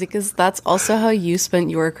so crazy because that's also how you spent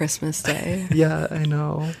your Christmas day. Yeah, I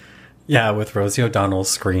know. Yeah, with Rosie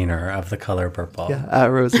O'Donnell's screener of The Color Purple. Yeah, at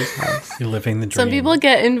Rosie's house. You're living the dream. Some people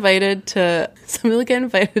get invited to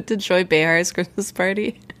Joy Behar's Christmas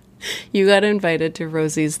party. You got invited to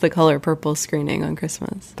Rosie's The Color Purple screening on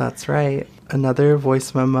Christmas. That's right. Another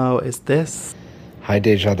voice memo is this. Hi,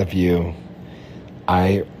 Deja the View.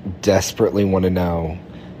 I desperately want to know,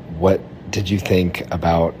 what did you think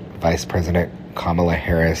about Vice President Kamala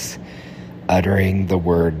Harris uttering the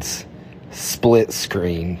words split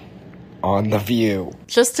screen on The View?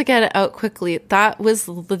 Just to get it out quickly, that was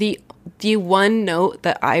the one note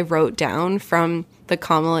that I wrote down from the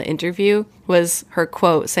Kamala interview was her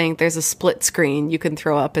quote saying there's a split screen you can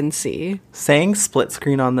throw up and see. Saying split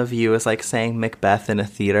screen on The View is like saying Macbeth in a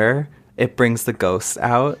theater. It brings the ghosts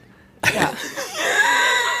out. Yeah.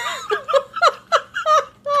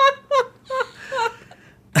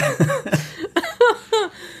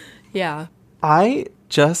 Yeah. I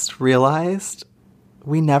just realized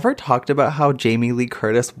we never talked about how Jamie Lee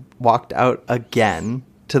Curtis walked out again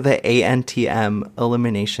to the ANTM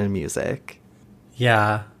elimination music.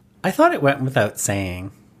 Yeah. I thought it went without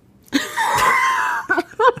saying.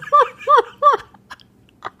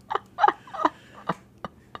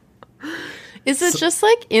 Is it just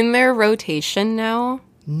like in their rotation now?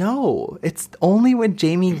 No, it's only when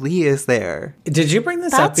Jamie Lee is there. Did you bring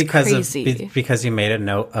this up That's because crazy. because you made a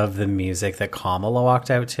note of the music that Kamala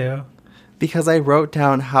walked out to? Because I wrote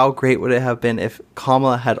down how great would it have been if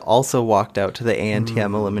Kamala had also walked out to the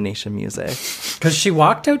ANTM elimination music. Because she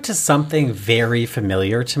walked out to something very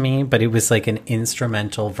familiar to me, but it was like an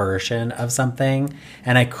instrumental version of something,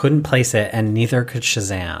 and I couldn't place it, and neither could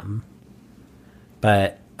Shazam.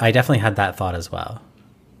 But I definitely had that thought as well.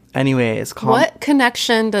 Anyways, What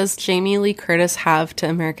connection does Jamie Lee Curtis have to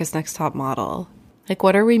America's Next Top Model? Like,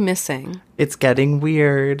 what are we missing? It's getting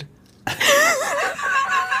weird.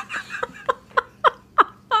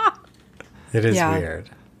 It is Yeah. weird.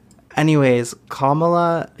 Anyways,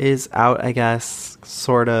 Kamala is out, I guess,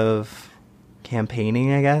 sort of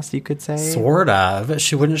campaigning, I guess you could say. Sort of.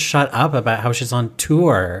 She wouldn't shut up about how she's on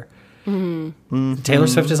tour. Mm-hmm. Taylor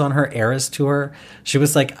Swift is on her Eras tour. She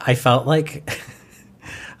was like, I felt like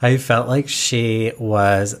she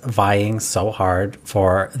was vying so hard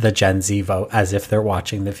for the Gen Z vote as if they're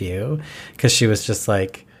watching The View. Because she was just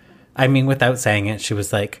like, I mean, without saying it, she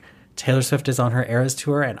was like, Taylor Swift is on her Eras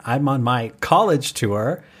tour and I'm on my college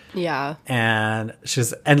tour. Yeah. And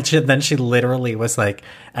then she literally was like,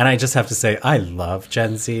 and I just have to say, I love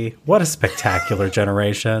Gen Z. What a spectacular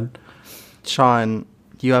generation. Sean,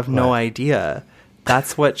 you have no What? idea.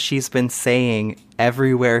 That's what she's been saying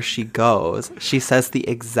everywhere she goes. She says the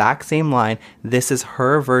exact same line. This is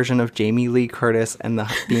her version of Jamie Lee Curtis and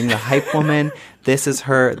being the hype woman. This is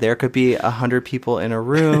her. There could be 100 people in a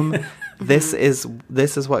room. This is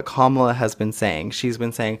what Kamala has been saying. She's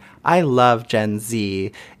been saying, I love Gen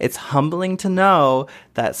Z. It's humbling to know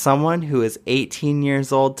that someone who is 18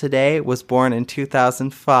 years old today was born in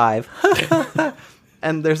 2005.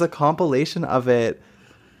 And there's a compilation of it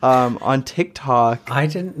on TikTok. I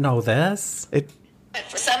didn't know this.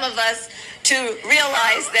 For some of us to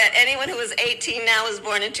realize that anyone who is 18 now was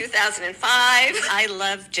born in 2005. I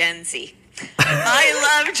love Gen Z.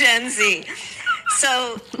 I love Gen Z.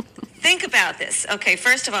 So think about this. Okay,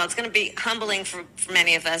 first of all, it's going to be humbling for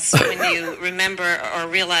many of us when you remember or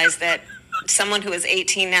realize that someone who is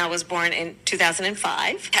 18 now was born in 2005.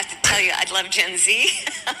 I have to tell you, I love Gen Z.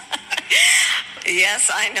 Yes,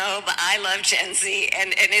 I know, but I love Gen Z.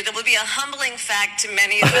 And it will be a humbling fact to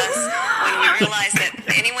many of us when we realize that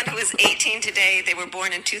anyone who is 18 today, they were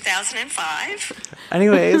born in 2005.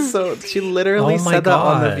 Anyways, so she literally Oh my said that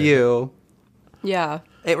on The God. View. Yeah.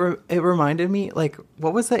 It reminded me, like,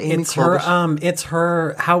 what was that Amy It's her, Klobuchar? it's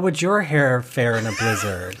her, how would your hair fare in a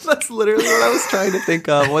blizzard? That's literally what I was trying to think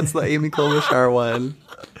of. What's the Amy Klobuchar one?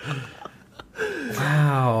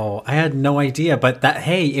 Wow. I had no idea. But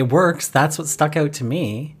hey, it works. That's what stuck out to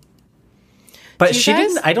me. But she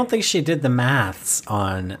didn't, I don't think she did the maths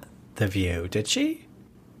on The View, did she?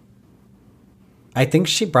 I think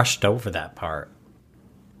she brushed over that part.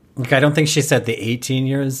 Like, I don't think she said the 18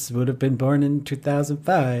 years would have been born in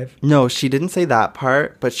 2005. No, she didn't say that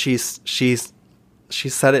part, but she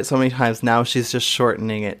said it so many times now she's just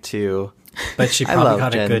shortening it to. But she probably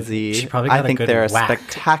got Gen a good. Z. She probably got I think a good they're whack. a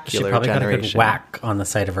spectacular She probably generation. got a good whack on the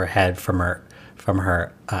side of her head from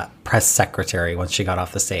her press secretary once she got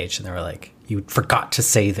off the stage, and they were like, "You forgot to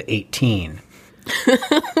say the 18."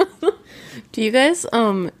 Do you guys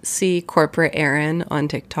see Corporate Erin on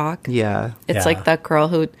TikTok? Yeah. It's like that girl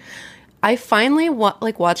who I finally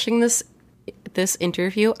watching this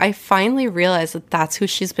interview, I finally realized that that's who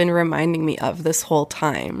she's been reminding me of this whole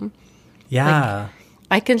time. Yeah. Like,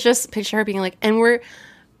 I can just picture her being like, and we're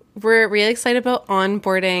really excited about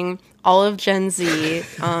onboarding all of Gen Z.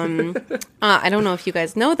 I don't know if you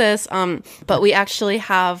guys know this, but we actually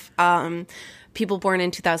have people born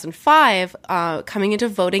in 2005 coming into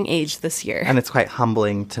voting age this year. And it's quite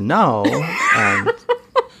humbling to know. And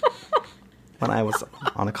when I was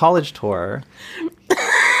on a college tour.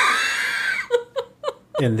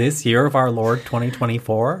 In this year of our Lord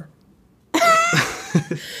 2024?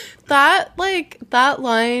 That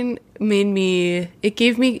line it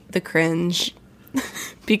gave me the cringe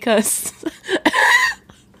because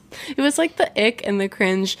it was like the ick and the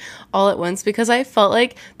cringe all at once, because I felt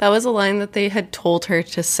like that was a line that they had told her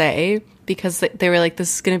to say because they were like,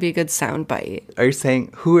 this is going to be a good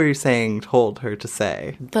soundbite. Who are you saying told her to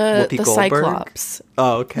say? The Goldberg? Cyclops.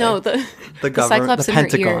 Oh, okay. No, the Cyclops the in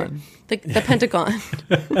Pentagon. her ear. The Pentagon.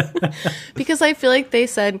 Because I feel like they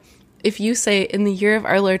said, if you say in the year of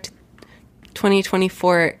our Lord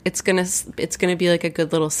 2024, it's gonna be like a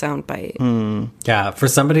good little sound bite. Yeah, for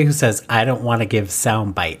somebody who says, I don't want to give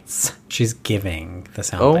sound bites, she's giving the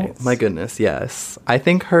sound bites. Oh my goodness, yes. I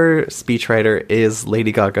think her speechwriter is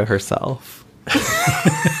Lady Gaga herself.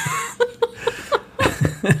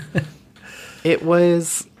 It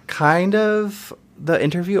was kind of, the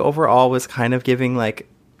interview overall was kind of giving like,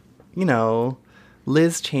 you know,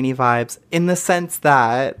 Liz Cheney vibes, in the sense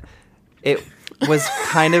that it was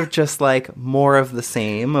kind of just like more of the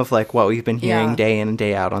same of like what we've been hearing day in and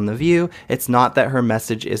day out on The View. It's not that her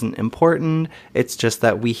message isn't important. It's just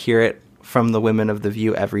that we hear it from the women of The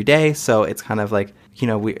View every day. So it's kind of like, you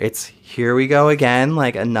know, it's here we go again.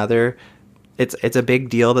 Like another, it's a big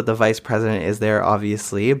deal that the vice president is there,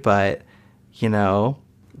 obviously, but you know,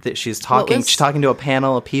 that she's talking to a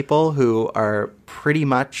panel of people who are pretty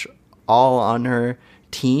much all on her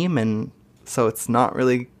team. And so it's not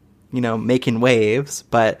really, you know, making waves,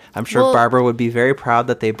 but I'm sure Barbara would be very proud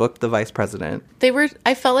that they booked the vice president.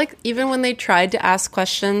 I felt like even when they tried to ask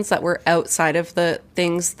questions that were outside of the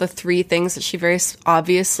three things that she very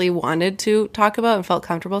obviously wanted to talk about and felt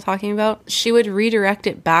comfortable talking about, she would redirect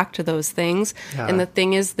it back to those things. Yeah. And the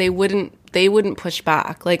thing is, they wouldn't push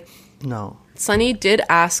back. Like, no. Sunny did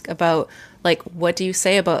ask about, like, what do you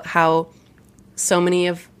say about how so many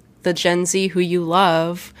of the Gen Z who you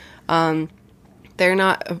love, they're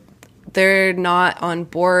not on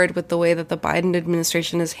board with the way that the Biden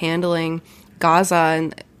administration is handling Gaza,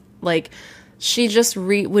 and like she just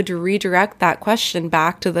would redirect that question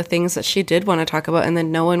back to the things that she did want to talk about, and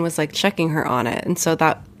then no one was like checking her on it, and so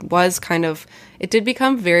that was it did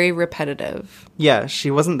become very repetitive. Yeah,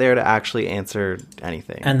 she wasn't there to actually answer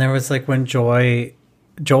anything. And there was like when Joy,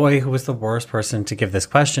 who was the worst person to give this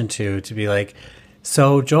question to be like,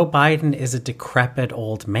 so Joe Biden is a decrepit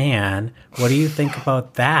old man. What do you think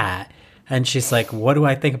about that? And she's like, what do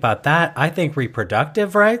I think about that? I think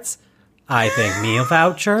reproductive rights. I think meal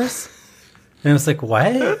vouchers. And I was like,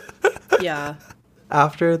 what? Yeah.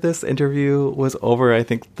 After this interview was over, I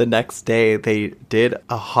think the next day they did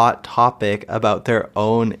a hot topic about their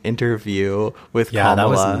own interview with Kamala. Yeah, that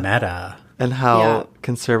was meta. And how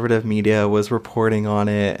conservative media was reporting on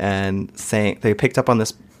it and saying they picked up on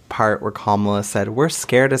this part where Kamala said, we're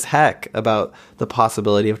scared as heck about the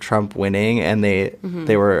possibility of Trump winning, and they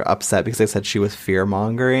were upset because they said she was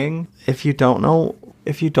fear-mongering. If you don't know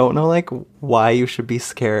like why you should be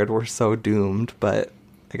scared, we're so doomed. But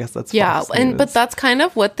I guess that's false news. But that's kind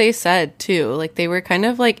of what they said too. Like they were kind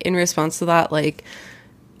of like in response to that, like,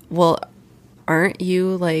 well, aren't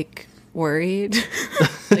you like worried?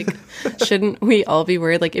 Like, shouldn't we all be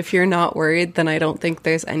worried? Like, if you're not worried, then I don't think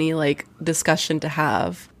there's any like discussion to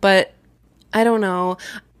have. But I don't know.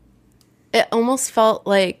 It almost felt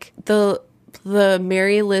like the the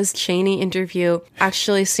Mary Liz Cheney interview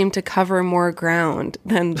actually seemed to cover more ground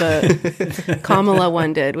than the Kamala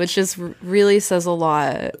one did, which just really says a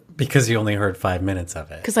lot. Because you only heard 5 minutes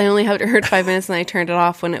of it. Because I only heard 5 minutes and I turned it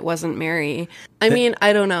off when it wasn't Mary. I mean,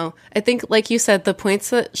 I don't know. I think, like you said, the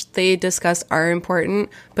points that they discussed are important,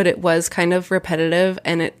 but it was kind of repetitive,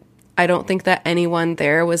 and I don't think that anyone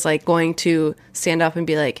there was like going to stand up and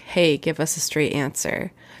be like, hey, give us a straight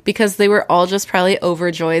answer. Because they were all just probably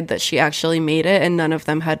overjoyed that she actually made it, and none of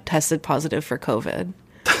them had tested positive for COVID.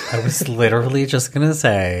 I was literally just going to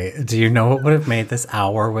say, do you know what would have made this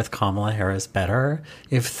hour with Kamala Harris better?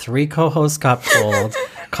 If 3 co-hosts got pulled,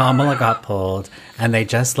 Kamala got pulled, and they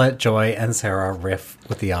just let Joy and Sarah riff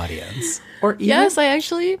with the audience. Or even, yes, I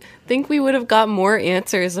actually think we would have got more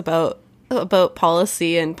answers about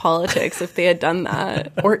policy and politics if they had done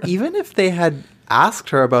that. or even if they had asked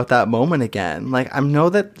her about that moment again. Like, I know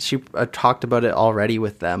that she talked about it already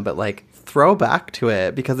with them, but like, throw back to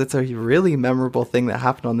it, because it's a really memorable thing that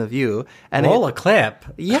happened on The View. And roll a clip.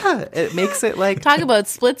 Yeah, it makes it like... Talk about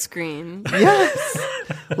split screen. Yes.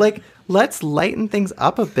 Like, let's lighten things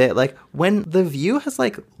up a bit. Like, when The View has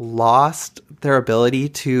like lost their ability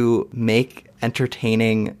to make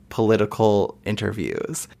entertaining political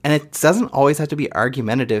interviews, and it doesn't always have to be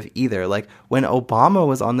argumentative either. Like, when Obama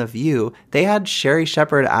was on The View, they had Sherry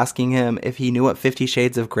Shepherd asking him if he knew what 50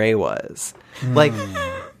 Shades of Grey was. Like,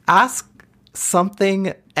 ask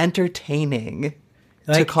something entertaining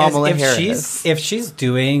to Kamala Harris. If she's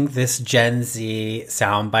doing this Gen Z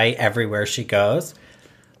soundbite everywhere she goes,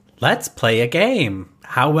 let's play a game.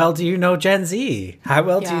 How well do you know Gen Z? How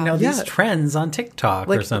well do you know these trends on TikTok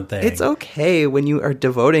or something? It's okay when you are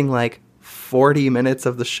devoting like 40 minutes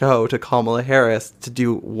of the show to Kamala Harris to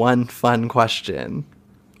do one fun question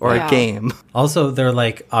or a game. Also, they're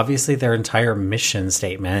like, obviously their entire mission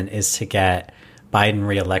statement is to get Biden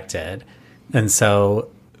reelected. And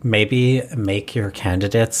so maybe make your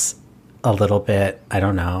candidates a little bit, I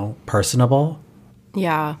don't know, personable.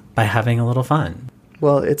 Yeah. By having a little fun.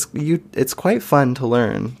 Well, it's quite fun to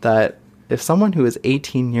learn that if someone who is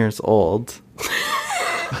 18 years old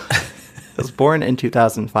was born in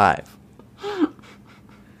 2005.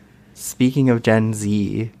 Speaking of Gen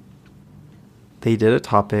Z, they did a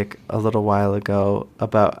topic a little while ago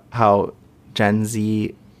about how Gen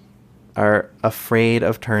Z are afraid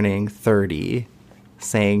of turning 30,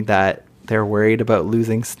 saying that they're worried about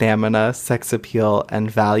losing stamina, sex appeal,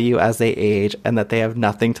 and value as they age, and that they have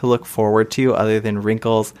nothing to look forward to other than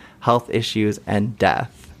wrinkles, health issues, and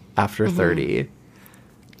death after 30.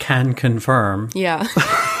 Can confirm. Yeah.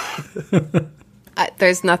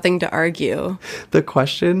 There's nothing to argue. The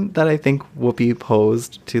question that I think Whoopi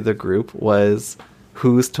posed to the group was,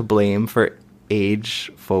 who's to blame for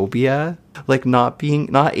age phobia? Like, not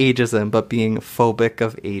ageism, but being phobic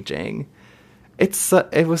of aging.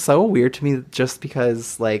 It was so weird to me, just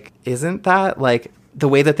because, like, isn't that, like, the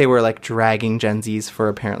way that they were, like, dragging Gen Zs for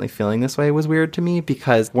apparently feeling this way was weird to me,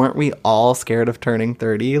 because weren't we all scared of turning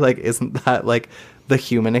 30? Like, isn't that, like, the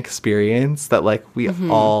human experience, that, like, we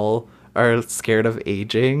all are scared of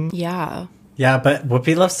aging? Yeah. Yeah, but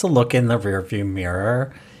Whoopi loves to look in the rearview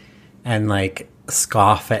mirror and, like,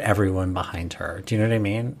 scoff at everyone behind her. Do you know what I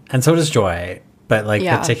mean? And so does Joy, but, like,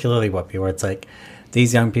 particularly Whoopi, where it's like,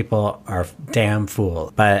 these young people are damn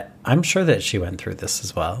fool. But I'm sure that she went through this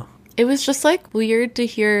as well. It was just, like, weird to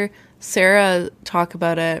hear Sarah talk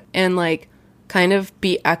about it and, like, kind of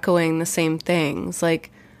be echoing the same things. Like,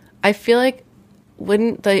 I feel like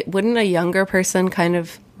wouldn't a younger person kind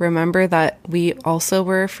of remember that we also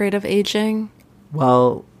were afraid of aging?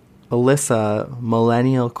 Well, Alyssa,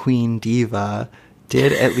 millennial queen diva,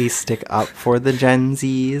 did at least stick up for the Gen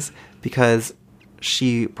Zs, because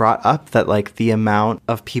she brought up that, like, the amount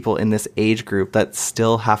of people in this age group that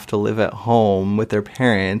still have to live at home with their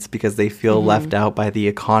parents because they feel left out by the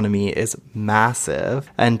economy is massive.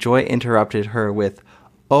 And Joy interrupted her with,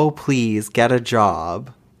 "Oh, please, get a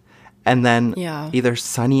job." And then either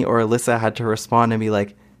Sunny or Alyssa had to respond and be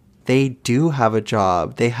like, they do have a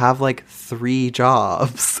job. They have, like, 3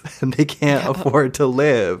 jobs and they can't afford to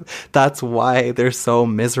live. That's why they're so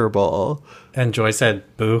miserable. And Joy said,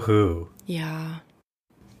 boo-hoo. Yeah.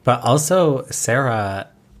 But also, Sarah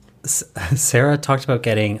talked about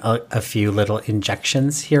getting a few little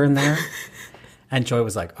injections here and there. And Joy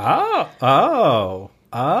was like, oh.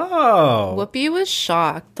 Whoopi was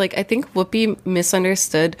shocked. Like, I think Whoopi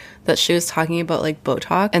misunderstood that she was talking about, like,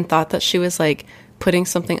 Botox and thought that she was, like, putting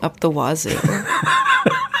something up the wazoo.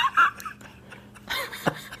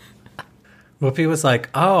 Whoopi was like,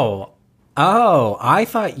 oh, I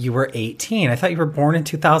thought you were 18. I thought you were born in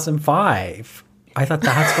 2005. I thought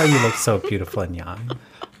that's why you look so beautiful and young.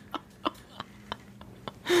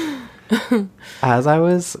 As I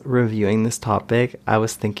was reviewing this topic, I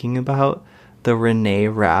was thinking about the Renee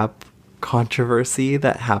Rapp controversy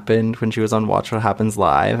that happened when she was on Watch What Happens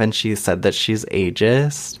Live, and she said that she's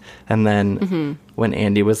ageist. And then when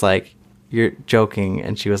Andy was like, "You're joking,"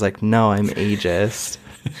 and she was like, "No, I'm ageist."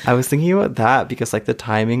 I was thinking about that because like the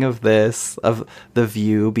timing of this, of The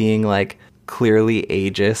View being like clearly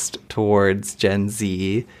ageist towards Gen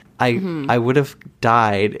Z, I would have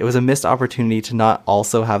died. It was a missed opportunity to not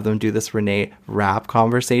also have them do this Renee Rapp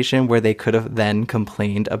conversation where they could have then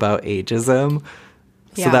complained about ageism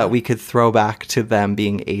so that we could throw back to them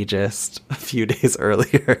being ageist a few days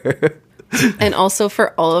earlier. And also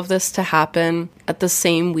for all of this to happen at the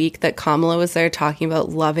same week that Kamala was there talking about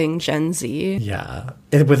loving Gen Z. Yeah.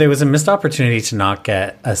 It was a missed opportunity to not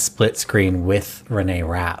get a split screen with Renee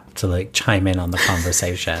Rapp to like chime in on the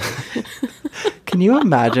conversation. Can you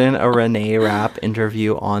imagine a Renee Rapp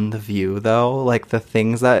interview on The View, though? Like the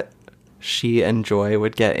things that she and Joy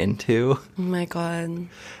would get into. Oh my God.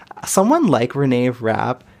 Someone like Renee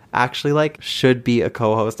Rapp actually like should be a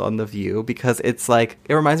co-host on The View because it's like,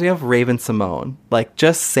 it reminds me of Raven Simone, like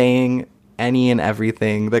just saying any and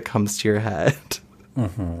everything that comes to your head.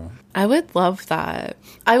 I would love that.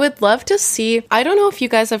 I would love to see, I don't know if you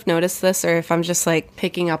guys have noticed this or if I'm just like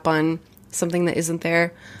picking up on something that isn't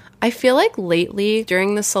there. I feel like lately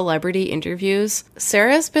during the celebrity interviews,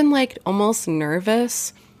 Sarah's been like almost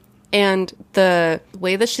nervous, and the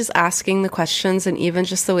way that she's asking the questions and even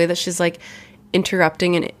just the way that she's like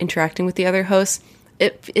interrupting and interacting with the other hosts,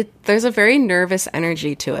 there's a very nervous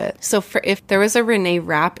energy to it. So if there was a Renee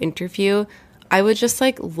Rapp interview, I would just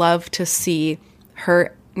like love to see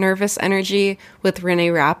her nervous energy with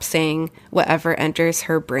Renee Rapp saying whatever enters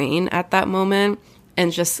her brain at that moment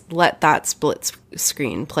and just let that split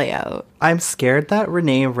screen play out. I'm scared that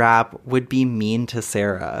Renee Rapp would be mean to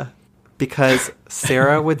Sarah because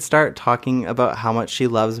Sarah would start talking about how much she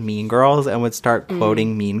loves Mean Girls and would start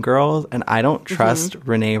quoting Mean Girls, and I don't trust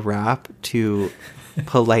Renee Rapp to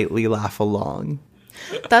politely laugh along.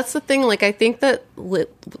 That's the thing. Like, I think that what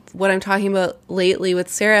I'm talking about lately with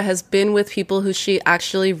Sarah has been with people who she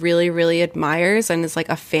actually really, really admires and is like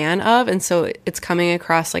a fan of. And so it's coming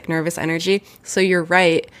across like nervous energy. So you're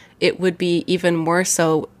right. It would be even more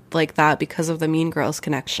so like that because of the Mean Girls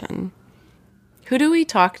connection. Who do we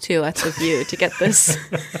talk to at The View to get this?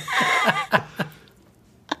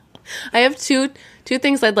 I have two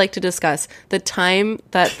things I'd like to discuss. The time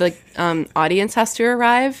that the audience has to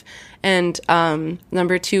arrive, and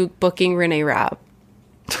number 2, booking Renee Rapp.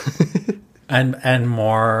 and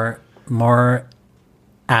more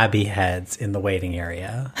Abby heads in the waiting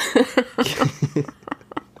area.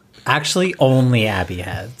 Actually, only Abby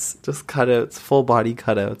heads. Just cutouts, full body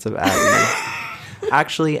cutouts of Abby.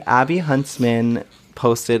 Actually, Abby Huntsman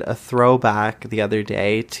posted a throwback the other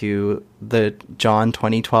day to the John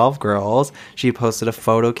 2012 girls. She posted a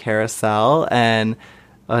photo carousel, and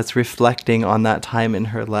it's reflecting on that time in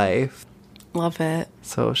her life. Love it.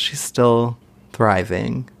 So she's still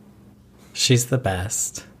thriving. She's the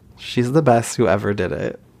best. She's the best who ever did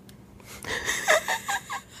it.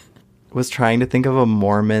 Was trying to think of a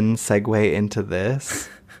Mormon segue into this,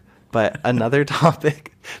 but another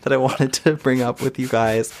topic that I wanted to bring up with you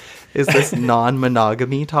guys is this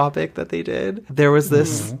non-monogamy topic that they did. There was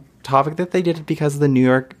this topic that they did because the New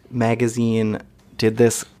York Magazine did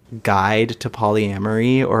this guide to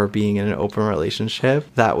polyamory or being in an open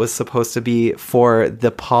relationship that was supposed to be for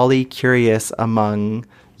the poly-curious among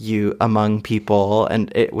people,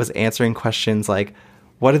 and it was answering questions like,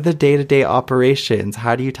 what are the day-to-day operations?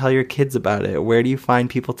 How do you tell your kids about it? Where do you find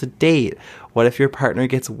people to date? What if your partner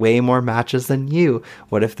gets way more matches than you?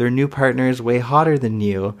 What if their new partner is way hotter than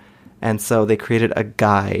you? And so they created a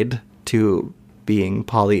guide to being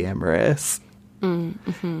polyamorous.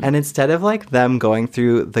 And instead of like them going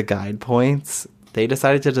through the guide points, they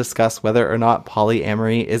decided to discuss whether or not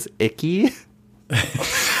polyamory is icky.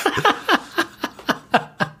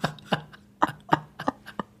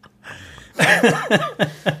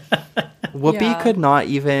 Whoopi could not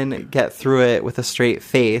even get through it with a straight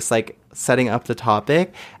face, like setting up the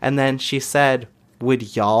topic. And then she said,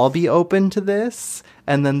 would y'all be open to this?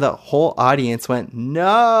 And then the whole audience went,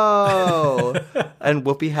 no. And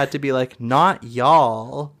Whoopi had to be like, not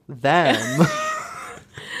y'all, them.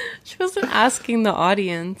 She wasn't asking the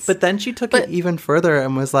audience. But then she took it even further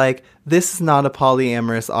and was like, this is not a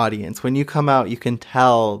polyamorous audience. When you come out, you can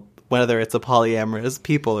tell whether it's a polyamorous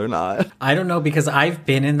people or not. I don't know, because I've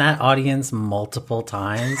been in that audience multiple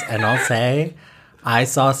times, and I'll say I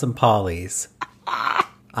saw some polys.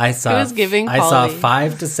 I saw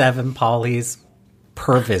 5 to 7 polys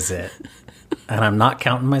per visit, and I'm not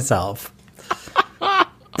counting myself.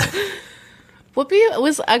 Whoopi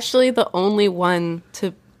was actually the only one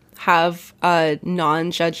to have a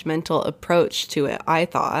non-judgmental approach to it, I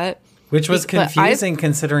thought. Which was confusing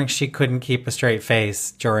considering she couldn't keep a straight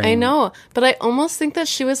face during... I know, but I almost think that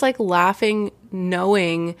she was like laughing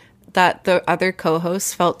knowing that the other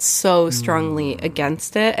co-hosts felt so strongly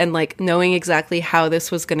against it and like knowing exactly how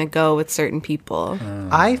this was going to go with certain people.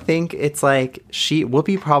 I think it's like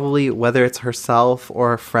Whoopi probably, whether it's herself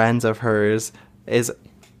or friends of hers, is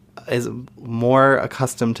more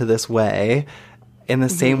accustomed to this way in the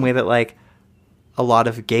same way that like a lot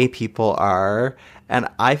of gay people are. And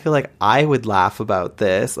I feel like I would laugh about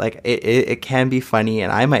this. Like it can be funny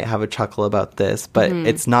and I might have a chuckle about this, but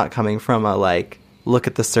it's not coming from a like, look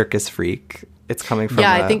at the circus freak. It's coming from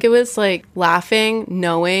I think it was like laughing,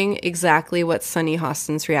 knowing exactly what Sunny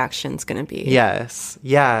Hostin's reaction's going to be. Yes.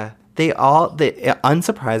 Yeah.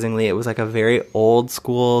 Unsurprisingly, it was like a very old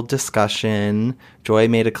school discussion. Joy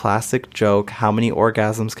made a classic joke. How many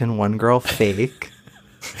orgasms can one girl fake?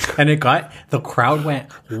 And the crowd went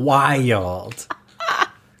wild.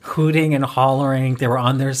 Hooting and hollering. They were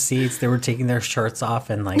on their seats. They were taking their shirts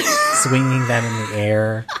off and like swinging them in the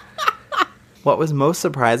air. What was most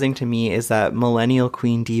surprising to me is that millennial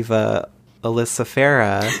queen diva Alyssa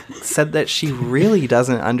Farah said that she really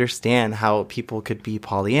doesn't understand how people could be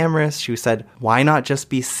polyamorous. She said, why not just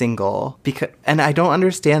be single? And I don't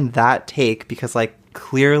understand that take because, like,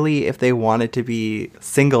 clearly if they wanted to be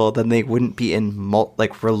single, then they wouldn't be in,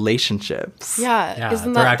 relationships. Yeah.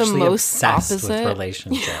 Isn't that the most obsessed opposite? with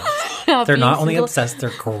relationships. They're not only obsessed,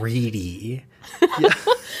 they're greedy. Yeah.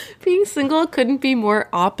 Being single couldn't be more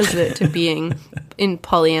opposite to being in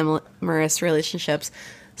polyamorous relationships.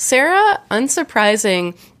 Sarah,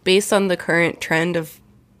 unsurprising, based on the current trend of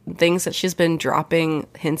things that she's been dropping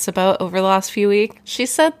hints about over the last few weeks, she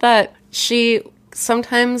said that she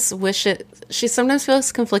sometimes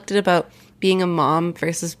feels conflicted about being a mom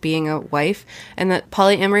versus being a wife, and that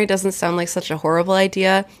polyamory doesn't sound like such a horrible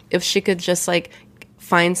idea if she could just like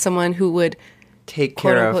find someone who would take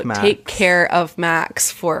care of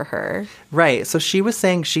Max for her. Right. So she was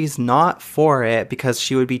saying she's not for it because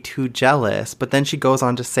she would be too jealous. But then she goes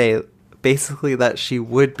on to say basically that she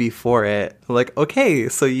would be for it. Like, okay,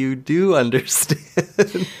 so you do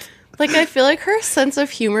understand. Like, I feel like her sense of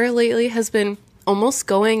humor lately has been almost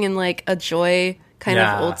going in like a Joy kind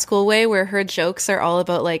of old school way where her jokes are all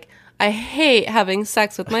about like, I hate having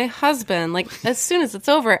sex with my husband. Like, as soon as it's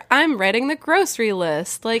over, I'm writing the grocery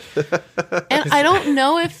list. Like, and I don't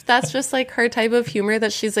know if that's just like her type of humor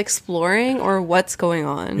that she's exploring or what's going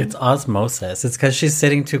on. It's osmosis. It's because she's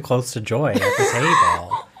sitting too close to Joy at the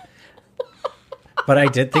table. But I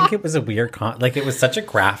did think it was a weird like it was such a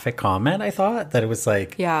graphic comment. I thought that it was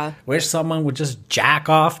like, wish someone would just jack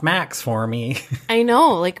off Max for me. I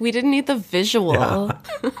know, like we didn't need the visual.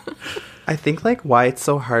 Yeah. I think like why it's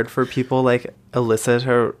so hard for people like Alyssa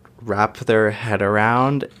to wrap their head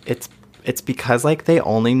around it's because like they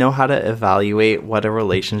only know how to evaluate what a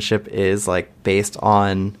relationship is like based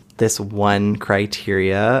on this one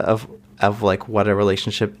criteria of like what a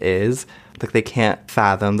relationship is. Like they can't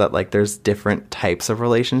fathom that like there's different types of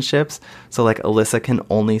relationships. So like Alyssa can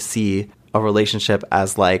only see a relationship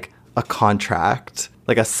as like a contract,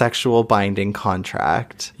 like a sexual binding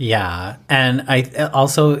contract. Yeah. And I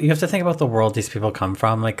also, you have to think about the world these people come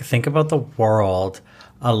from. Like think about the world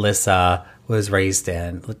Alyssa was raised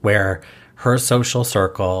in, where her social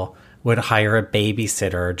circle would hire a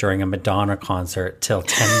babysitter during a Madonna concert till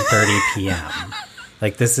 10:30 p.m.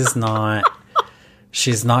 Like this is not...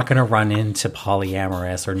 She's not going to run into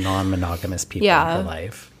polyamorous or non-monogamous people in her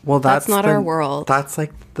life. Well, that's not our world. That's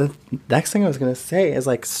like the next thing I was going to say is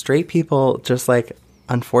like straight people just like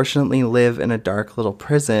unfortunately live in a dark little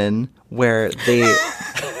prison where they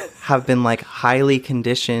have been like highly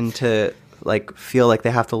conditioned to like feel like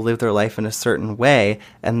they have to live their life in a certain way,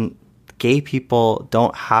 and gay people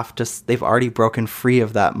don't have to. They've already broken free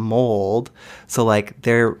of that mold, so like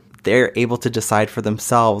they're able to decide for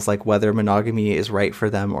themselves like whether monogamy is right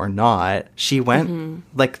for them or not. She went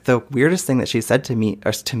like the weirdest thing that she said to me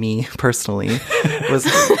personally was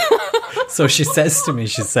so she says to me,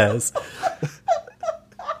 she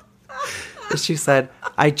said,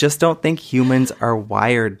 I just don't think humans are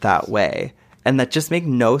wired that way. And that just made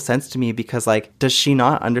no sense to me because like, does she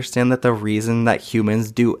not understand that the reason that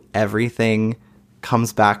humans do everything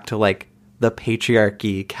comes back to like the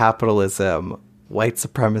patriarchy, capitalism, white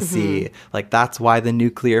supremacy? Like that's why the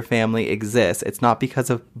nuclear family exists. It's not because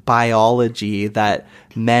of biology that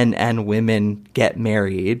men and women get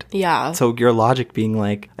married. Yeah. So your logic being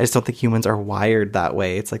like, I just don't think humans are wired that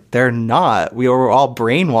way. It's like, they're not. We were all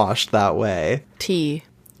brainwashed that way. T.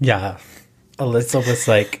 Yeah. Alyssa was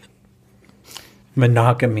like,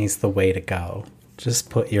 Monogamy's the way to go. Just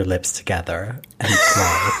put your lips together and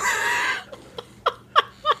play.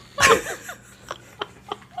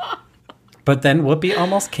 But then Whoopi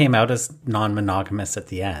almost came out as non-monogamous at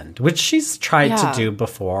the end, which she's tried to do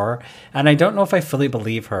before. And I don't know if I fully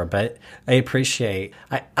believe her, but I appreciate...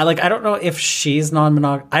 I don't know if she's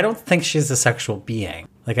non-monogamous. I don't think she's a sexual being.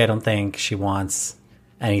 Like, I don't think she wants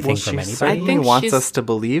anything from anybody. I think wants us to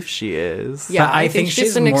believe she is. Yeah, but I think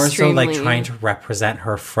she's more extremely... so like trying to represent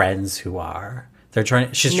her friends who are.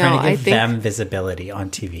 She's trying to give them visibility on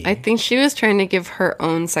TV. I think she was trying to give her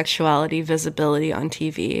own sexuality visibility on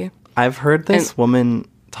TV. I've heard this woman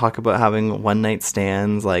talk about having one-night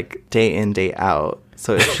stands, like, day in, day out.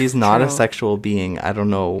 So if she's not a sexual being, I don't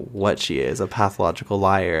know what she is. A pathological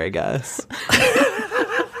liar, I guess.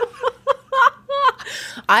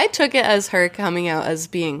 I took it as her coming out as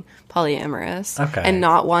being polyamorous. Okay. And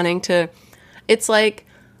not wanting to... It's like,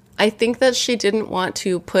 I think that she didn't want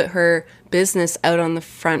to put her business out on the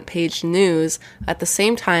front page news. At the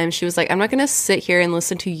same time, she was like, I'm not going to sit here and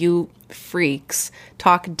listen to you freaks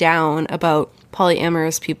talk down about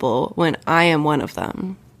polyamorous people when I am one of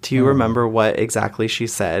them. Do you remember what exactly she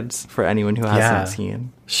said for anyone who hasn't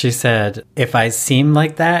seen? She said, if I seem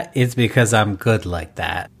like that, it's because I'm good like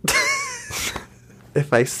that.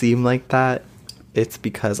 If I seem like that, it's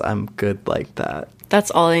because I'm good like that.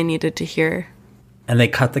 That's all I needed to hear. And they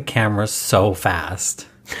cut the camera so fast.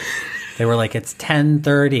 They were like, it's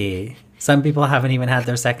 10:30. Some people haven't even had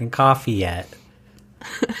their second coffee yet.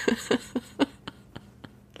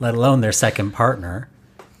 Let alone their second partner.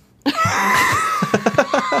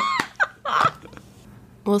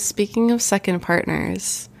 Well, speaking of second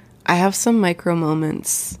partners, I have some micro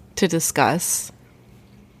moments to discuss.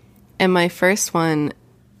 And my first one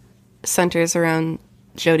centers around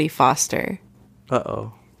Jodie Foster.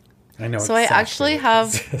 Uh-oh. I know. So I actually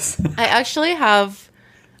have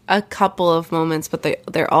a couple of moments, but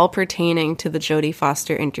they're all pertaining to the Jodie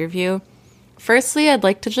Foster interview. Firstly, I'd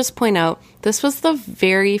like to just point out this was the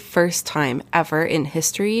very first time ever in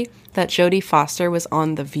history that Jodie Foster was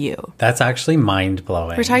on The View. That's actually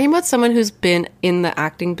mind-blowing. We're talking about someone who's been in the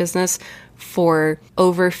acting business for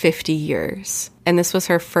over 50 years. And this was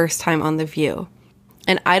her first time on The View.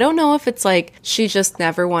 And I don't know if it's like she just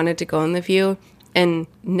never wanted to go on The View. And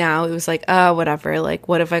now it was like, whatever, like,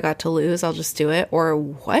 what have I got to lose? I'll just do it. Or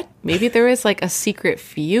what? Maybe there was like a secret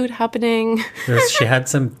feud happening. She had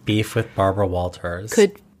some beef with Barbara Walters.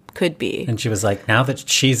 Could be. And she was like, now that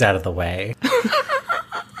she's out of the way.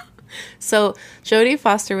 So Jodie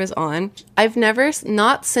Foster was on. I've never,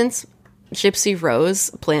 not since Gypsy Rose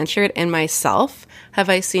Blanchard and myself, have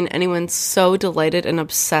I seen anyone so delighted and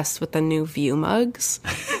obsessed with the new View mugs.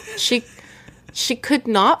 She could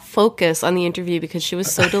not focus on the interview because she was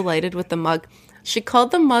so delighted with the mug. She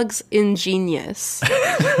called the mugs ingenious.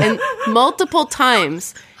 And multiple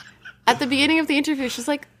times at the beginning of the interview, she's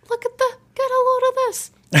like, get a load of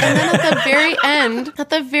this. And then at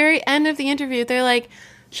the very end of the interview, they're like,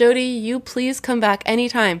 Jodie, you please come back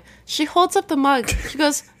anytime. She holds up the mug. She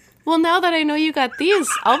goes, well, now that I know you got these,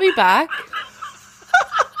 I'll be back.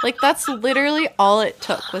 Like, that's literally all it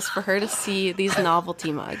took was for her to see these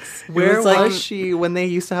novelty mugs. Where was she when they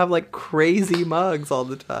used to have, like, crazy mugs all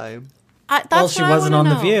the time? She wasn't on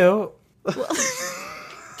The View.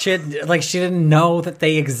 She didn't know that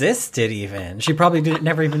they existed even. She probably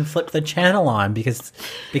never even flipped the channel on because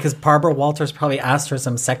Barbara Walters probably asked her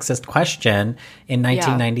some sexist question in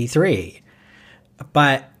 1993.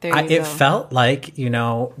 But it felt like,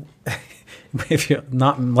 if you're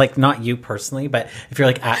not you personally, but if you're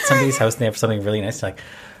like at somebody's house and they have something really nice, you're like,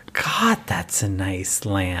 God, that's a nice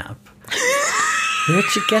lamp.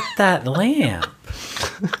 Where'd you get that lamp?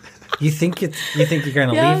 You think you're going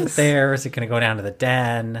to leave it there? Or is it going to go down to the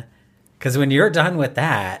den? Because when you're done with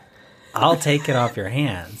that, I'll take it off your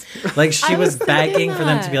hands. Like she was begging for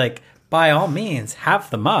them to be like, by all means, have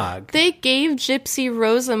the mug. They gave Gypsy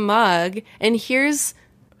Rose a mug, and here's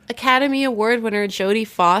Academy Award winner Jodie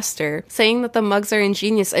Foster saying that the mugs are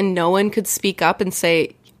ingenious, and no one could speak up and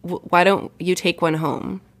say, why don't you take one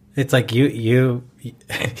home? It's like you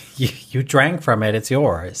drank from it. It's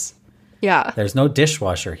yours. Yeah. There's no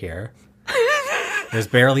dishwasher here. There's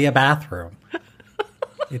barely a bathroom.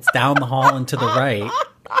 It's down the hall and to the right.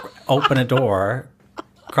 Open a door,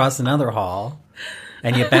 cross another hall,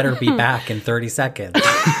 and you better be back in 30 seconds.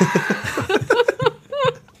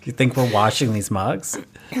 You think we're washing these mugs?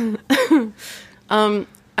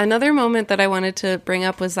 Another moment that I wanted to bring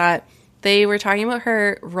up was that they were talking about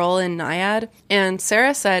her role in Nyad, and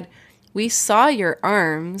Sarah said, we saw your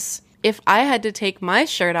arms, if I had to take my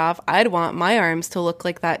shirt off, I'd want my arms to look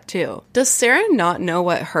like that too. Does Sarah not know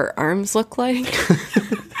what her arms look like?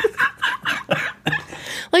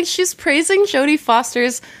 Like, she's praising Jodie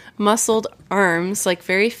Foster's muscled arms, like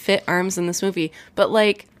very fit arms in this movie. But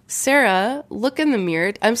like, Sarah, look in the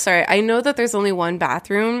mirror. I'm sorry, I know that there's only one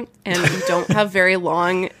bathroom and you don't have very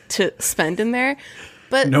long to spend in there.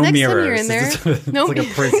 But No next mirrors. time you're in there, It's no, like a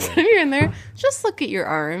prison. next time you're in there, just look at your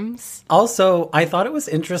arms. Also, I thought it was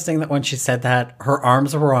interesting that when she said that, her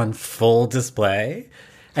arms were on full display.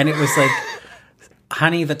 And it was like,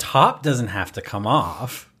 honey, the top doesn't have to come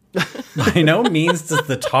off. By no means does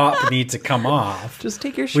the top need to come off. Just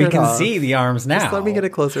take your shirt We can off. see the arms now. Just let me get a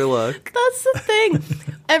closer look. That's the thing.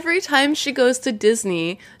 Every time she goes to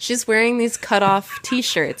Disney, she's wearing these cut-off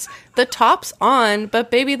t-shirts. The top's on,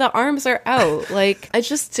 but baby, the arms are out. Like, I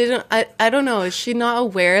just didn't... I don't know. Is she not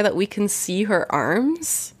aware that we can see her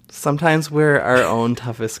arms? Sometimes we're our own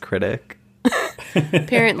toughest critic.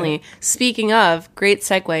 Apparently. Speaking of, great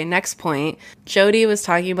segue, next point. Jodie was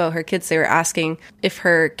talking about her kids. They were asking if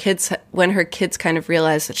when her kids kind of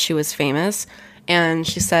realized that she was famous. And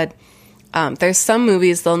she said, there's some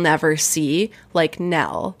movies they'll never see, like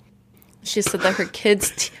Nell. She said that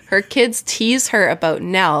her kids tease her about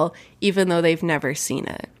Nell, even though they've never seen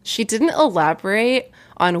it. She didn't elaborate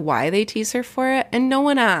on why they tease her for it, and no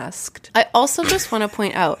one asked. I also just want to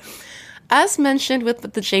point out, as mentioned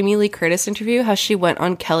with the Jamie Lee Curtis interview, how she went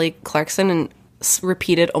on Kelly Clarkson and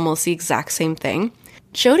repeated almost the exact same thing,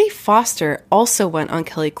 Jodie Foster also went on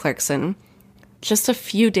Kelly Clarkson just a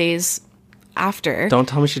few days after. Don't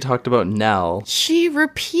tell me she talked about Nell. She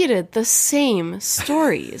repeated the same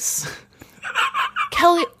stories.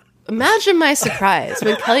 Kelly, imagine my surprise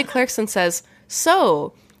when Kelly Clarkson says,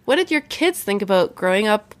 "So, what did your kids think about growing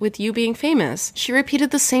up with you being famous?" She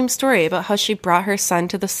repeated the same story about how she brought her son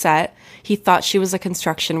to the set. He thought she was a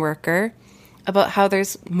construction worker. About how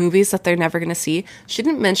there's movies that they're never going to see. She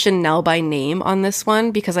didn't mention Nell by name on this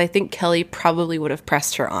one because I think Kelly probably would have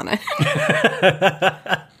pressed her on it.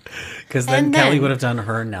 Because then Kelly would have done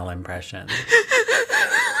her Nell impression.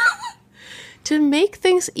 To make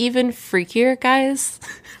things even freakier, guys,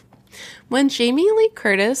 when Jamie Lee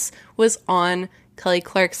Curtis was on Kelly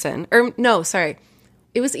Clarkson, or no, sorry,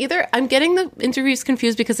 it was either, I'm getting the interviews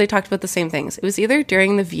confused because they talked about the same things. It was either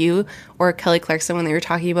during The View or Kelly Clarkson when they were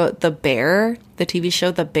talking about The Bear, the TV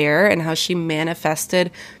show The Bear, and how she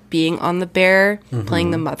manifested being on The Bear,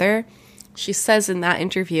 playing the mother. She says in that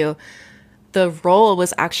interview, the role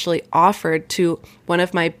was actually offered to one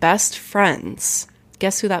of my best friends.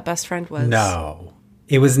 Guess who that best friend was? No.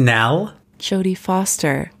 It was Nell? Jodie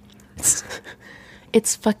Foster.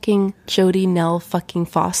 It's fucking Jodie Nell fucking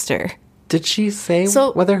Foster. Did she say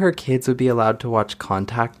whether her kids would be allowed to watch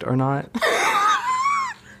Contact or not?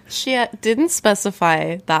 She didn't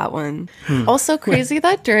specify that one. Also crazy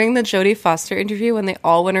that during the Jodie Foster interview, when they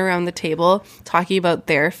all went around the table talking about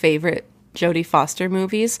their favorite Jodie Foster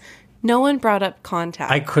movies, no one brought up Contact.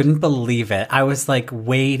 I couldn't believe it. I was like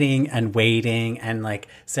waiting, and like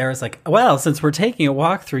Sarah's like, well, since we're taking a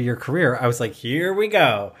walk through your career, I was like, here we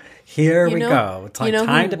go. Here we go. It's like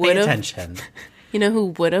time to pay attention. You know who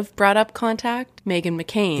would have brought up Contact? Meghan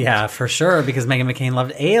McCain. Yeah, for sure, because Meghan McCain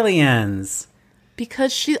loved aliens.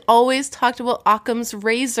 Because she always talked about Occam's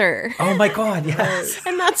razor. Oh my God, yes.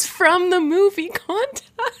 And that's from the movie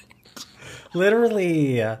Contact.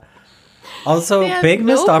 Literally. Also, Man, big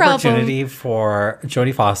missed no opportunity for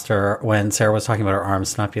Jodie Foster when Sarah was talking about her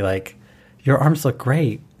arms to not be like, your arms look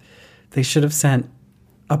great. They should have sent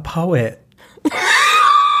a poet.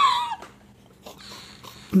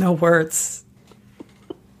 No words.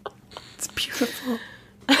 It's beautiful.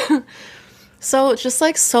 So just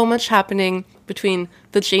like so much happening between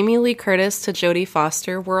the Jamie Lee Curtis to Jodie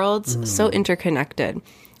Foster worlds, so interconnected.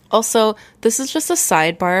 Also, this is just a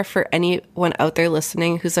sidebar for anyone out there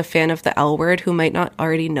listening who's a fan of the L Word who might not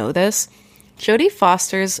already know this. Jodie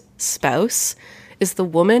Foster's spouse is the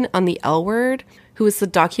woman on the L Word who is the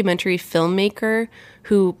documentary filmmaker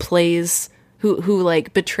who plays, who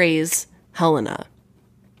like betrays Helena.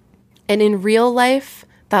 And in real life,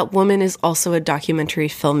 that woman is also a documentary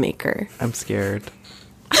filmmaker. I'm scared.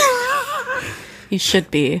 You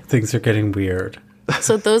should be. Things are getting weird.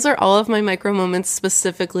 So those are all of my micro moments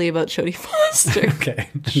specifically about Jodie Foster. Okay.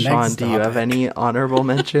 Sean, do you have any honorable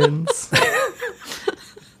mentions?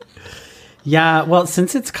 Yeah, well,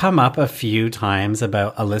 since it's come up a few times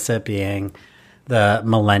about Alyssa being the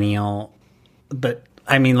millennial, but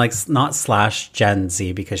I mean, like, not / Gen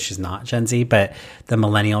Z because she's not Gen Z, but the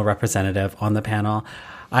millennial representative on the panel.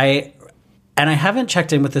 I haven't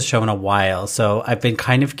checked in with this show in a while, so I've been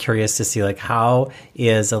kind of curious to see, like, how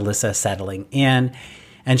is Alyssa settling in?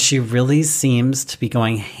 And she really seems to be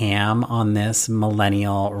going ham on this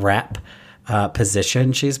millennial rep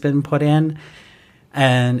position she's been put in.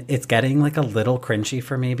 And it's getting like a little cringy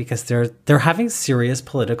for me because they're having serious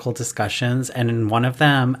political discussions. And in one of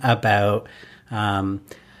them about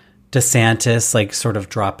DeSantis like sort of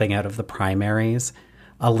dropping out of the primaries,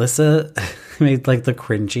 Alyssa made like the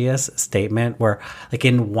cringiest statement where like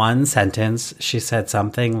in one sentence she said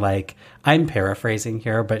something like, I'm paraphrasing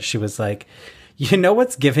here, but she was like, you know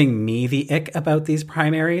what's giving me the ick about these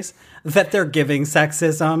primaries? That they're giving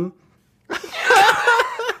sexism.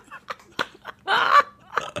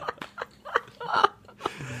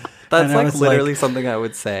 That's like literally something I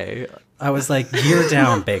would say. I was like, you're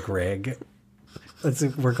down, Big Rig.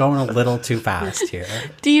 We're going a little too fast here.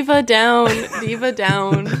 Diva down, diva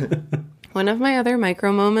down. One of my other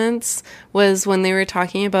micro moments was when they were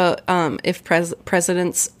talking about if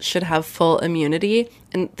presidents should have full immunity.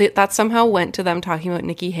 And that somehow went to them talking about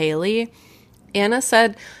Nikki Haley. Anna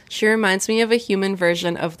said, she reminds me of a human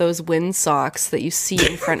version of those wind socks that you see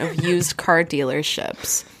in front of used car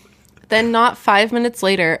dealerships. Then not 5 minutes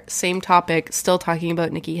later, same topic, still talking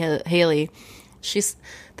about Nikki Haley.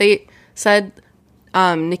 They said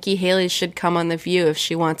Nikki Haley should come on The View if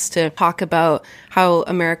she wants to talk about how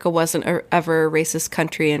America wasn't ever a racist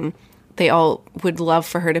country and they all would love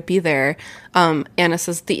for her to be there. Anna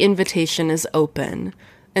says, the invitation is open.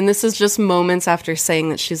 And this is just moments after saying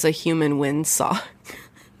that she's a human windsock.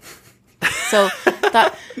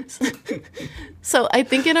 So I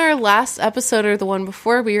think in our last episode or the one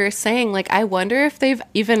before, we were saying, like, I wonder if they've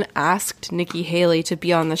even asked Nikki Haley to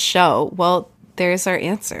be on the show. Well, there's our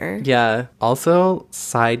answer. Yeah. Also,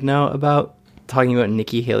 side note about talking about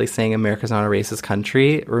Nikki Haley saying America's not a racist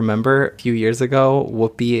country. Remember a few years ago,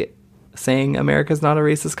 Whoopi saying America's not a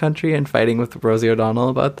racist country and fighting with Rosie O'Donnell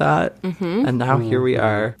about that? Mm-hmm. And now here we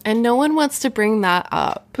are. And no one wants to bring that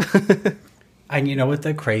up. And you know what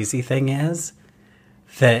the crazy thing is?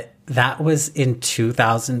 That was in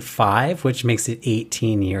 2005, which makes it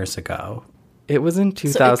 18 years ago. It was in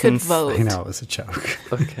 2000. So it could vote. I know, it was a joke.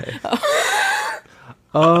 Okay.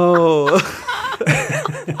 Oh.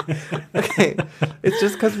 Okay. It's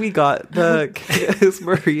just because we got because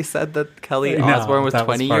Marie said that Kelly Osbourne was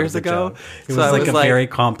 20 years ago. It was like a very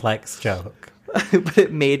complex joke. But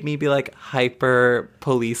it made me be like hyper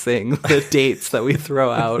policing the dates that we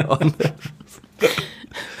throw out on this.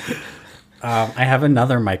 I have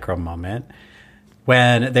another micro moment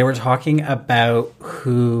when they were talking about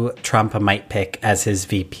who Trump might pick as his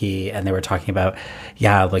VP, and they were talking about,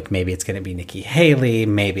 like maybe it's going to be Nikki Haley,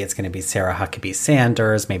 maybe it's going to be Sarah Huckabee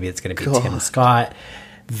Sanders, maybe it's going to be Tim Scott.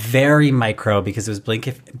 Very micro, because it was blink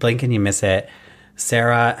and you miss it.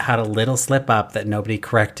 Sarah had a little slip up that nobody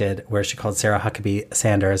corrected, where she called Sarah Huckabee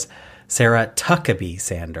Sanders Sarah Tuckabee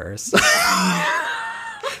Sanders.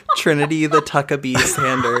 Trinity the Tuckabee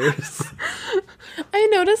Sanders. I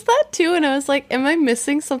noticed that too, and I was like, am I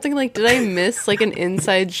missing something? Like, did I miss like an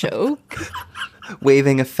inside joke?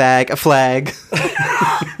 Waving a flag.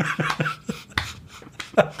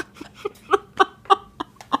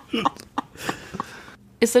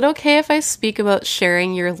 Is it okay if I speak about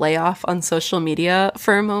sharing your layoff on social media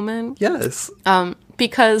for a moment? Yes.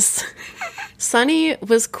 Because Sunny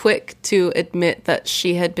was quick to admit that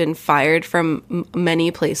she had been fired from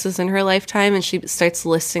many places in her lifetime, and she starts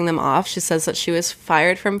listing them off. She says that she was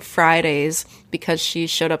fired from Fridays because she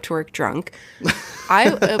showed up to work drunk.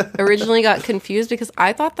 I originally got confused because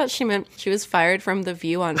I thought that she meant she was fired from The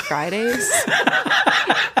View on Fridays.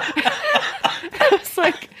 I was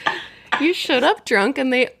like, you showed up drunk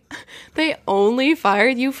and they only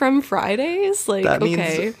fired you from Fridays? Like,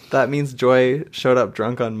 that means Joy showed up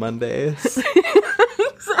drunk on Mondays.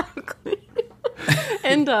 Exactly.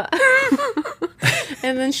 And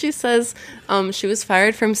then she says she was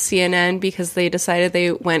fired from CNN because they decided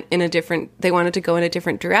they wanted to go in a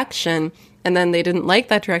different direction, and then they didn't like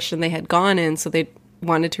that direction they had gone in, so they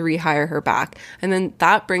wanted to rehire her back. And then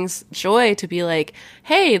that brings Joy to be like,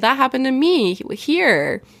 hey, that happened to me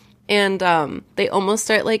here. And they almost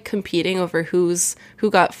start like competing over who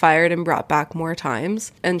got fired and brought back more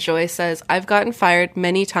times. And Joy says, I've gotten fired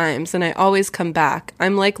many times and I always come back.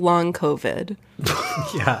 I'm like long COVID.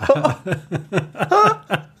 Yeah.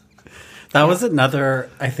 That was another,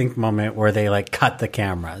 I think, moment where they like cut the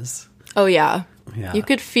cameras. Oh, yeah. Yeah. You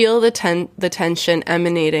could feel the tension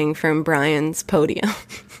emanating from Brian's podium.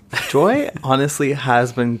 Joy honestly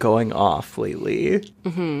has been going off lately.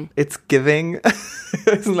 Mm-hmm. It's giving.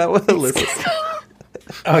 Isn't that what Alyssa said?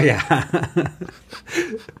 Oh, yeah.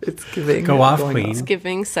 It's giving. Go off, Queen. It's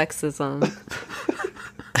giving sexism.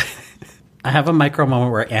 I have a micro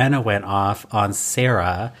moment where Anna went off on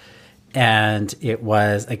Sarah and it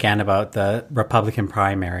was again about the Republican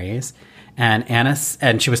primaries.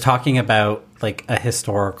 And she was talking about like a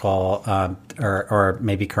historical or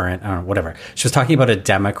maybe current, I don't know, whatever. She was talking about a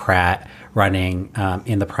Democrat running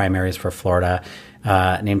in the primaries for Florida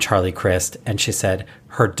named Charlie Crist. And she said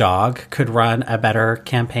her dog could run a better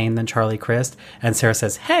campaign than Charlie Crist. And Sarah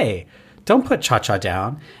says, hey, don't put Cha-Cha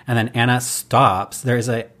down. And then Anna stops. There's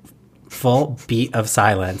a full beat of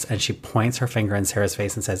silence. And she points her finger in Sarah's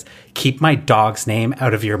face and says, keep my dog's name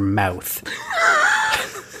out of your mouth.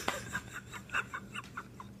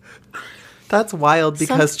 That's wild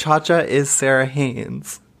because Cha-Cha is Sarah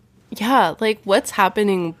Haynes. Yeah, like what's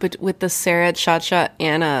happening with the Sarah, Cha-Cha,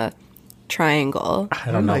 Anna triangle?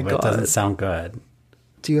 I don't know, but it doesn't sound good.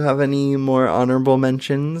 Do you have any more honorable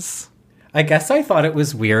mentions? I guess I thought it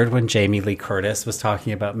was weird when Jamie Lee Curtis was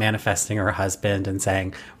talking about manifesting her husband and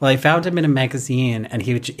saying, well, I found him in a magazine and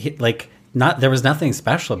there was nothing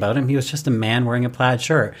special about him. He was just a man wearing a plaid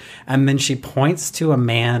shirt. And then she points to a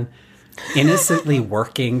man innocently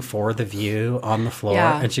working for The View on the floor.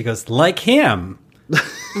 Yeah. And she goes, like him.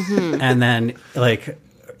 Mm-hmm. And then like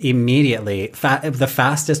immediately, the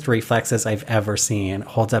fastest reflexes I've ever seen,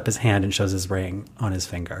 holds up his hand and shows his ring on his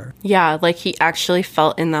finger. Yeah, like he actually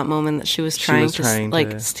felt in that moment that she was trying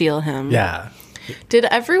to steal him. Yeah. Did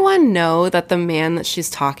everyone know that the man that she's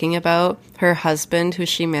talking about, her husband who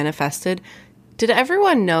she manifested, did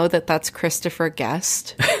everyone know that that's Christopher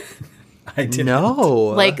Guest? I didn't. No.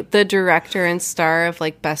 Like the director and star of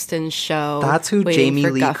like Best in Show. That's who Jamie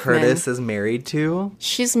Lee Curtis is married to?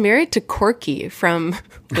 She's married to Corky from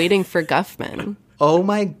Waiting for Guffman. Oh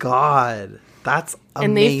my God. That's amazing.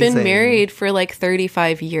 And they've been married for like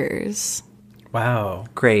 35 years. Wow.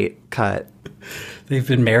 Great. Cut. They've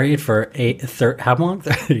been married for how long?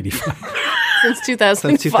 85. Since 2005.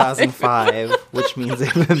 Since 2005, which means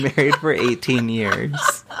they've been married for 18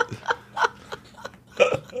 years.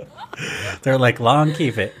 They're like, long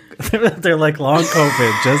keep it. They're like, long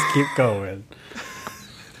COVID, just keep going.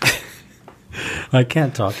 I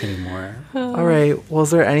can't talk anymore. All right. Well, is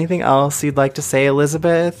there anything else you'd like to say,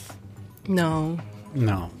 Elizabeth? No.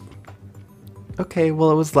 Okay. Well,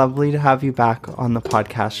 it was lovely to have you back on the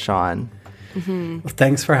podcast, Sean. Mm-hmm. Well,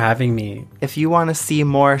 thanks for having me. If you want to see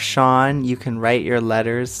more Sean, you can write your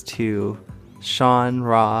letters to Sean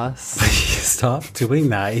Ross. Stop doing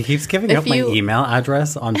that. He keeps giving up my email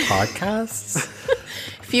address on podcasts.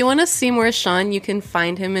 If you want to see more Sean, you can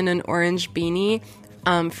find him in an orange beanie,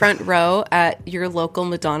 front row at your local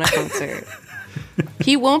Madonna concert.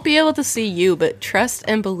 He won't be able to see you, but trust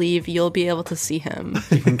and believe you'll be able to see him.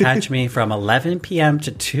 You can catch me from 11 p.m.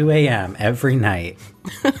 to 2 a.m. every night.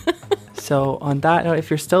 So on that note,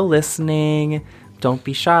 if you're still listening, don't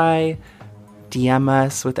be shy. DM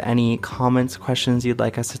us with any comments, questions you'd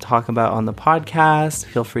like us to talk about on the podcast.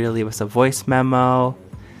 Feel free to leave us a voice memo.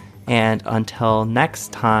 And until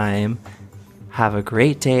next time, have a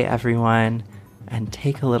great day, everyone, and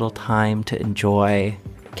take a little time to enjoy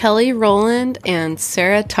Kelly Rowland and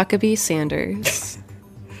Sarah Tuckabee Sanders.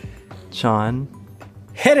 Sean?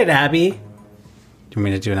 Hit it, Abby! Do you want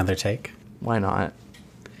me to do another take? Why not?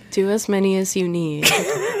 Do as many as you need.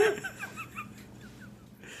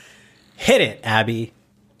 Hit it, Abby.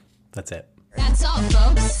 That's it. That's all,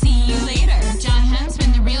 folks. See you later. John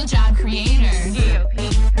Huntsman, the real job creator.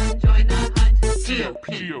 GOP. Join the hunt.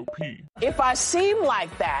 GOP. If I seem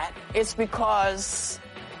like that, it's because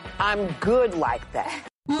I'm good like that.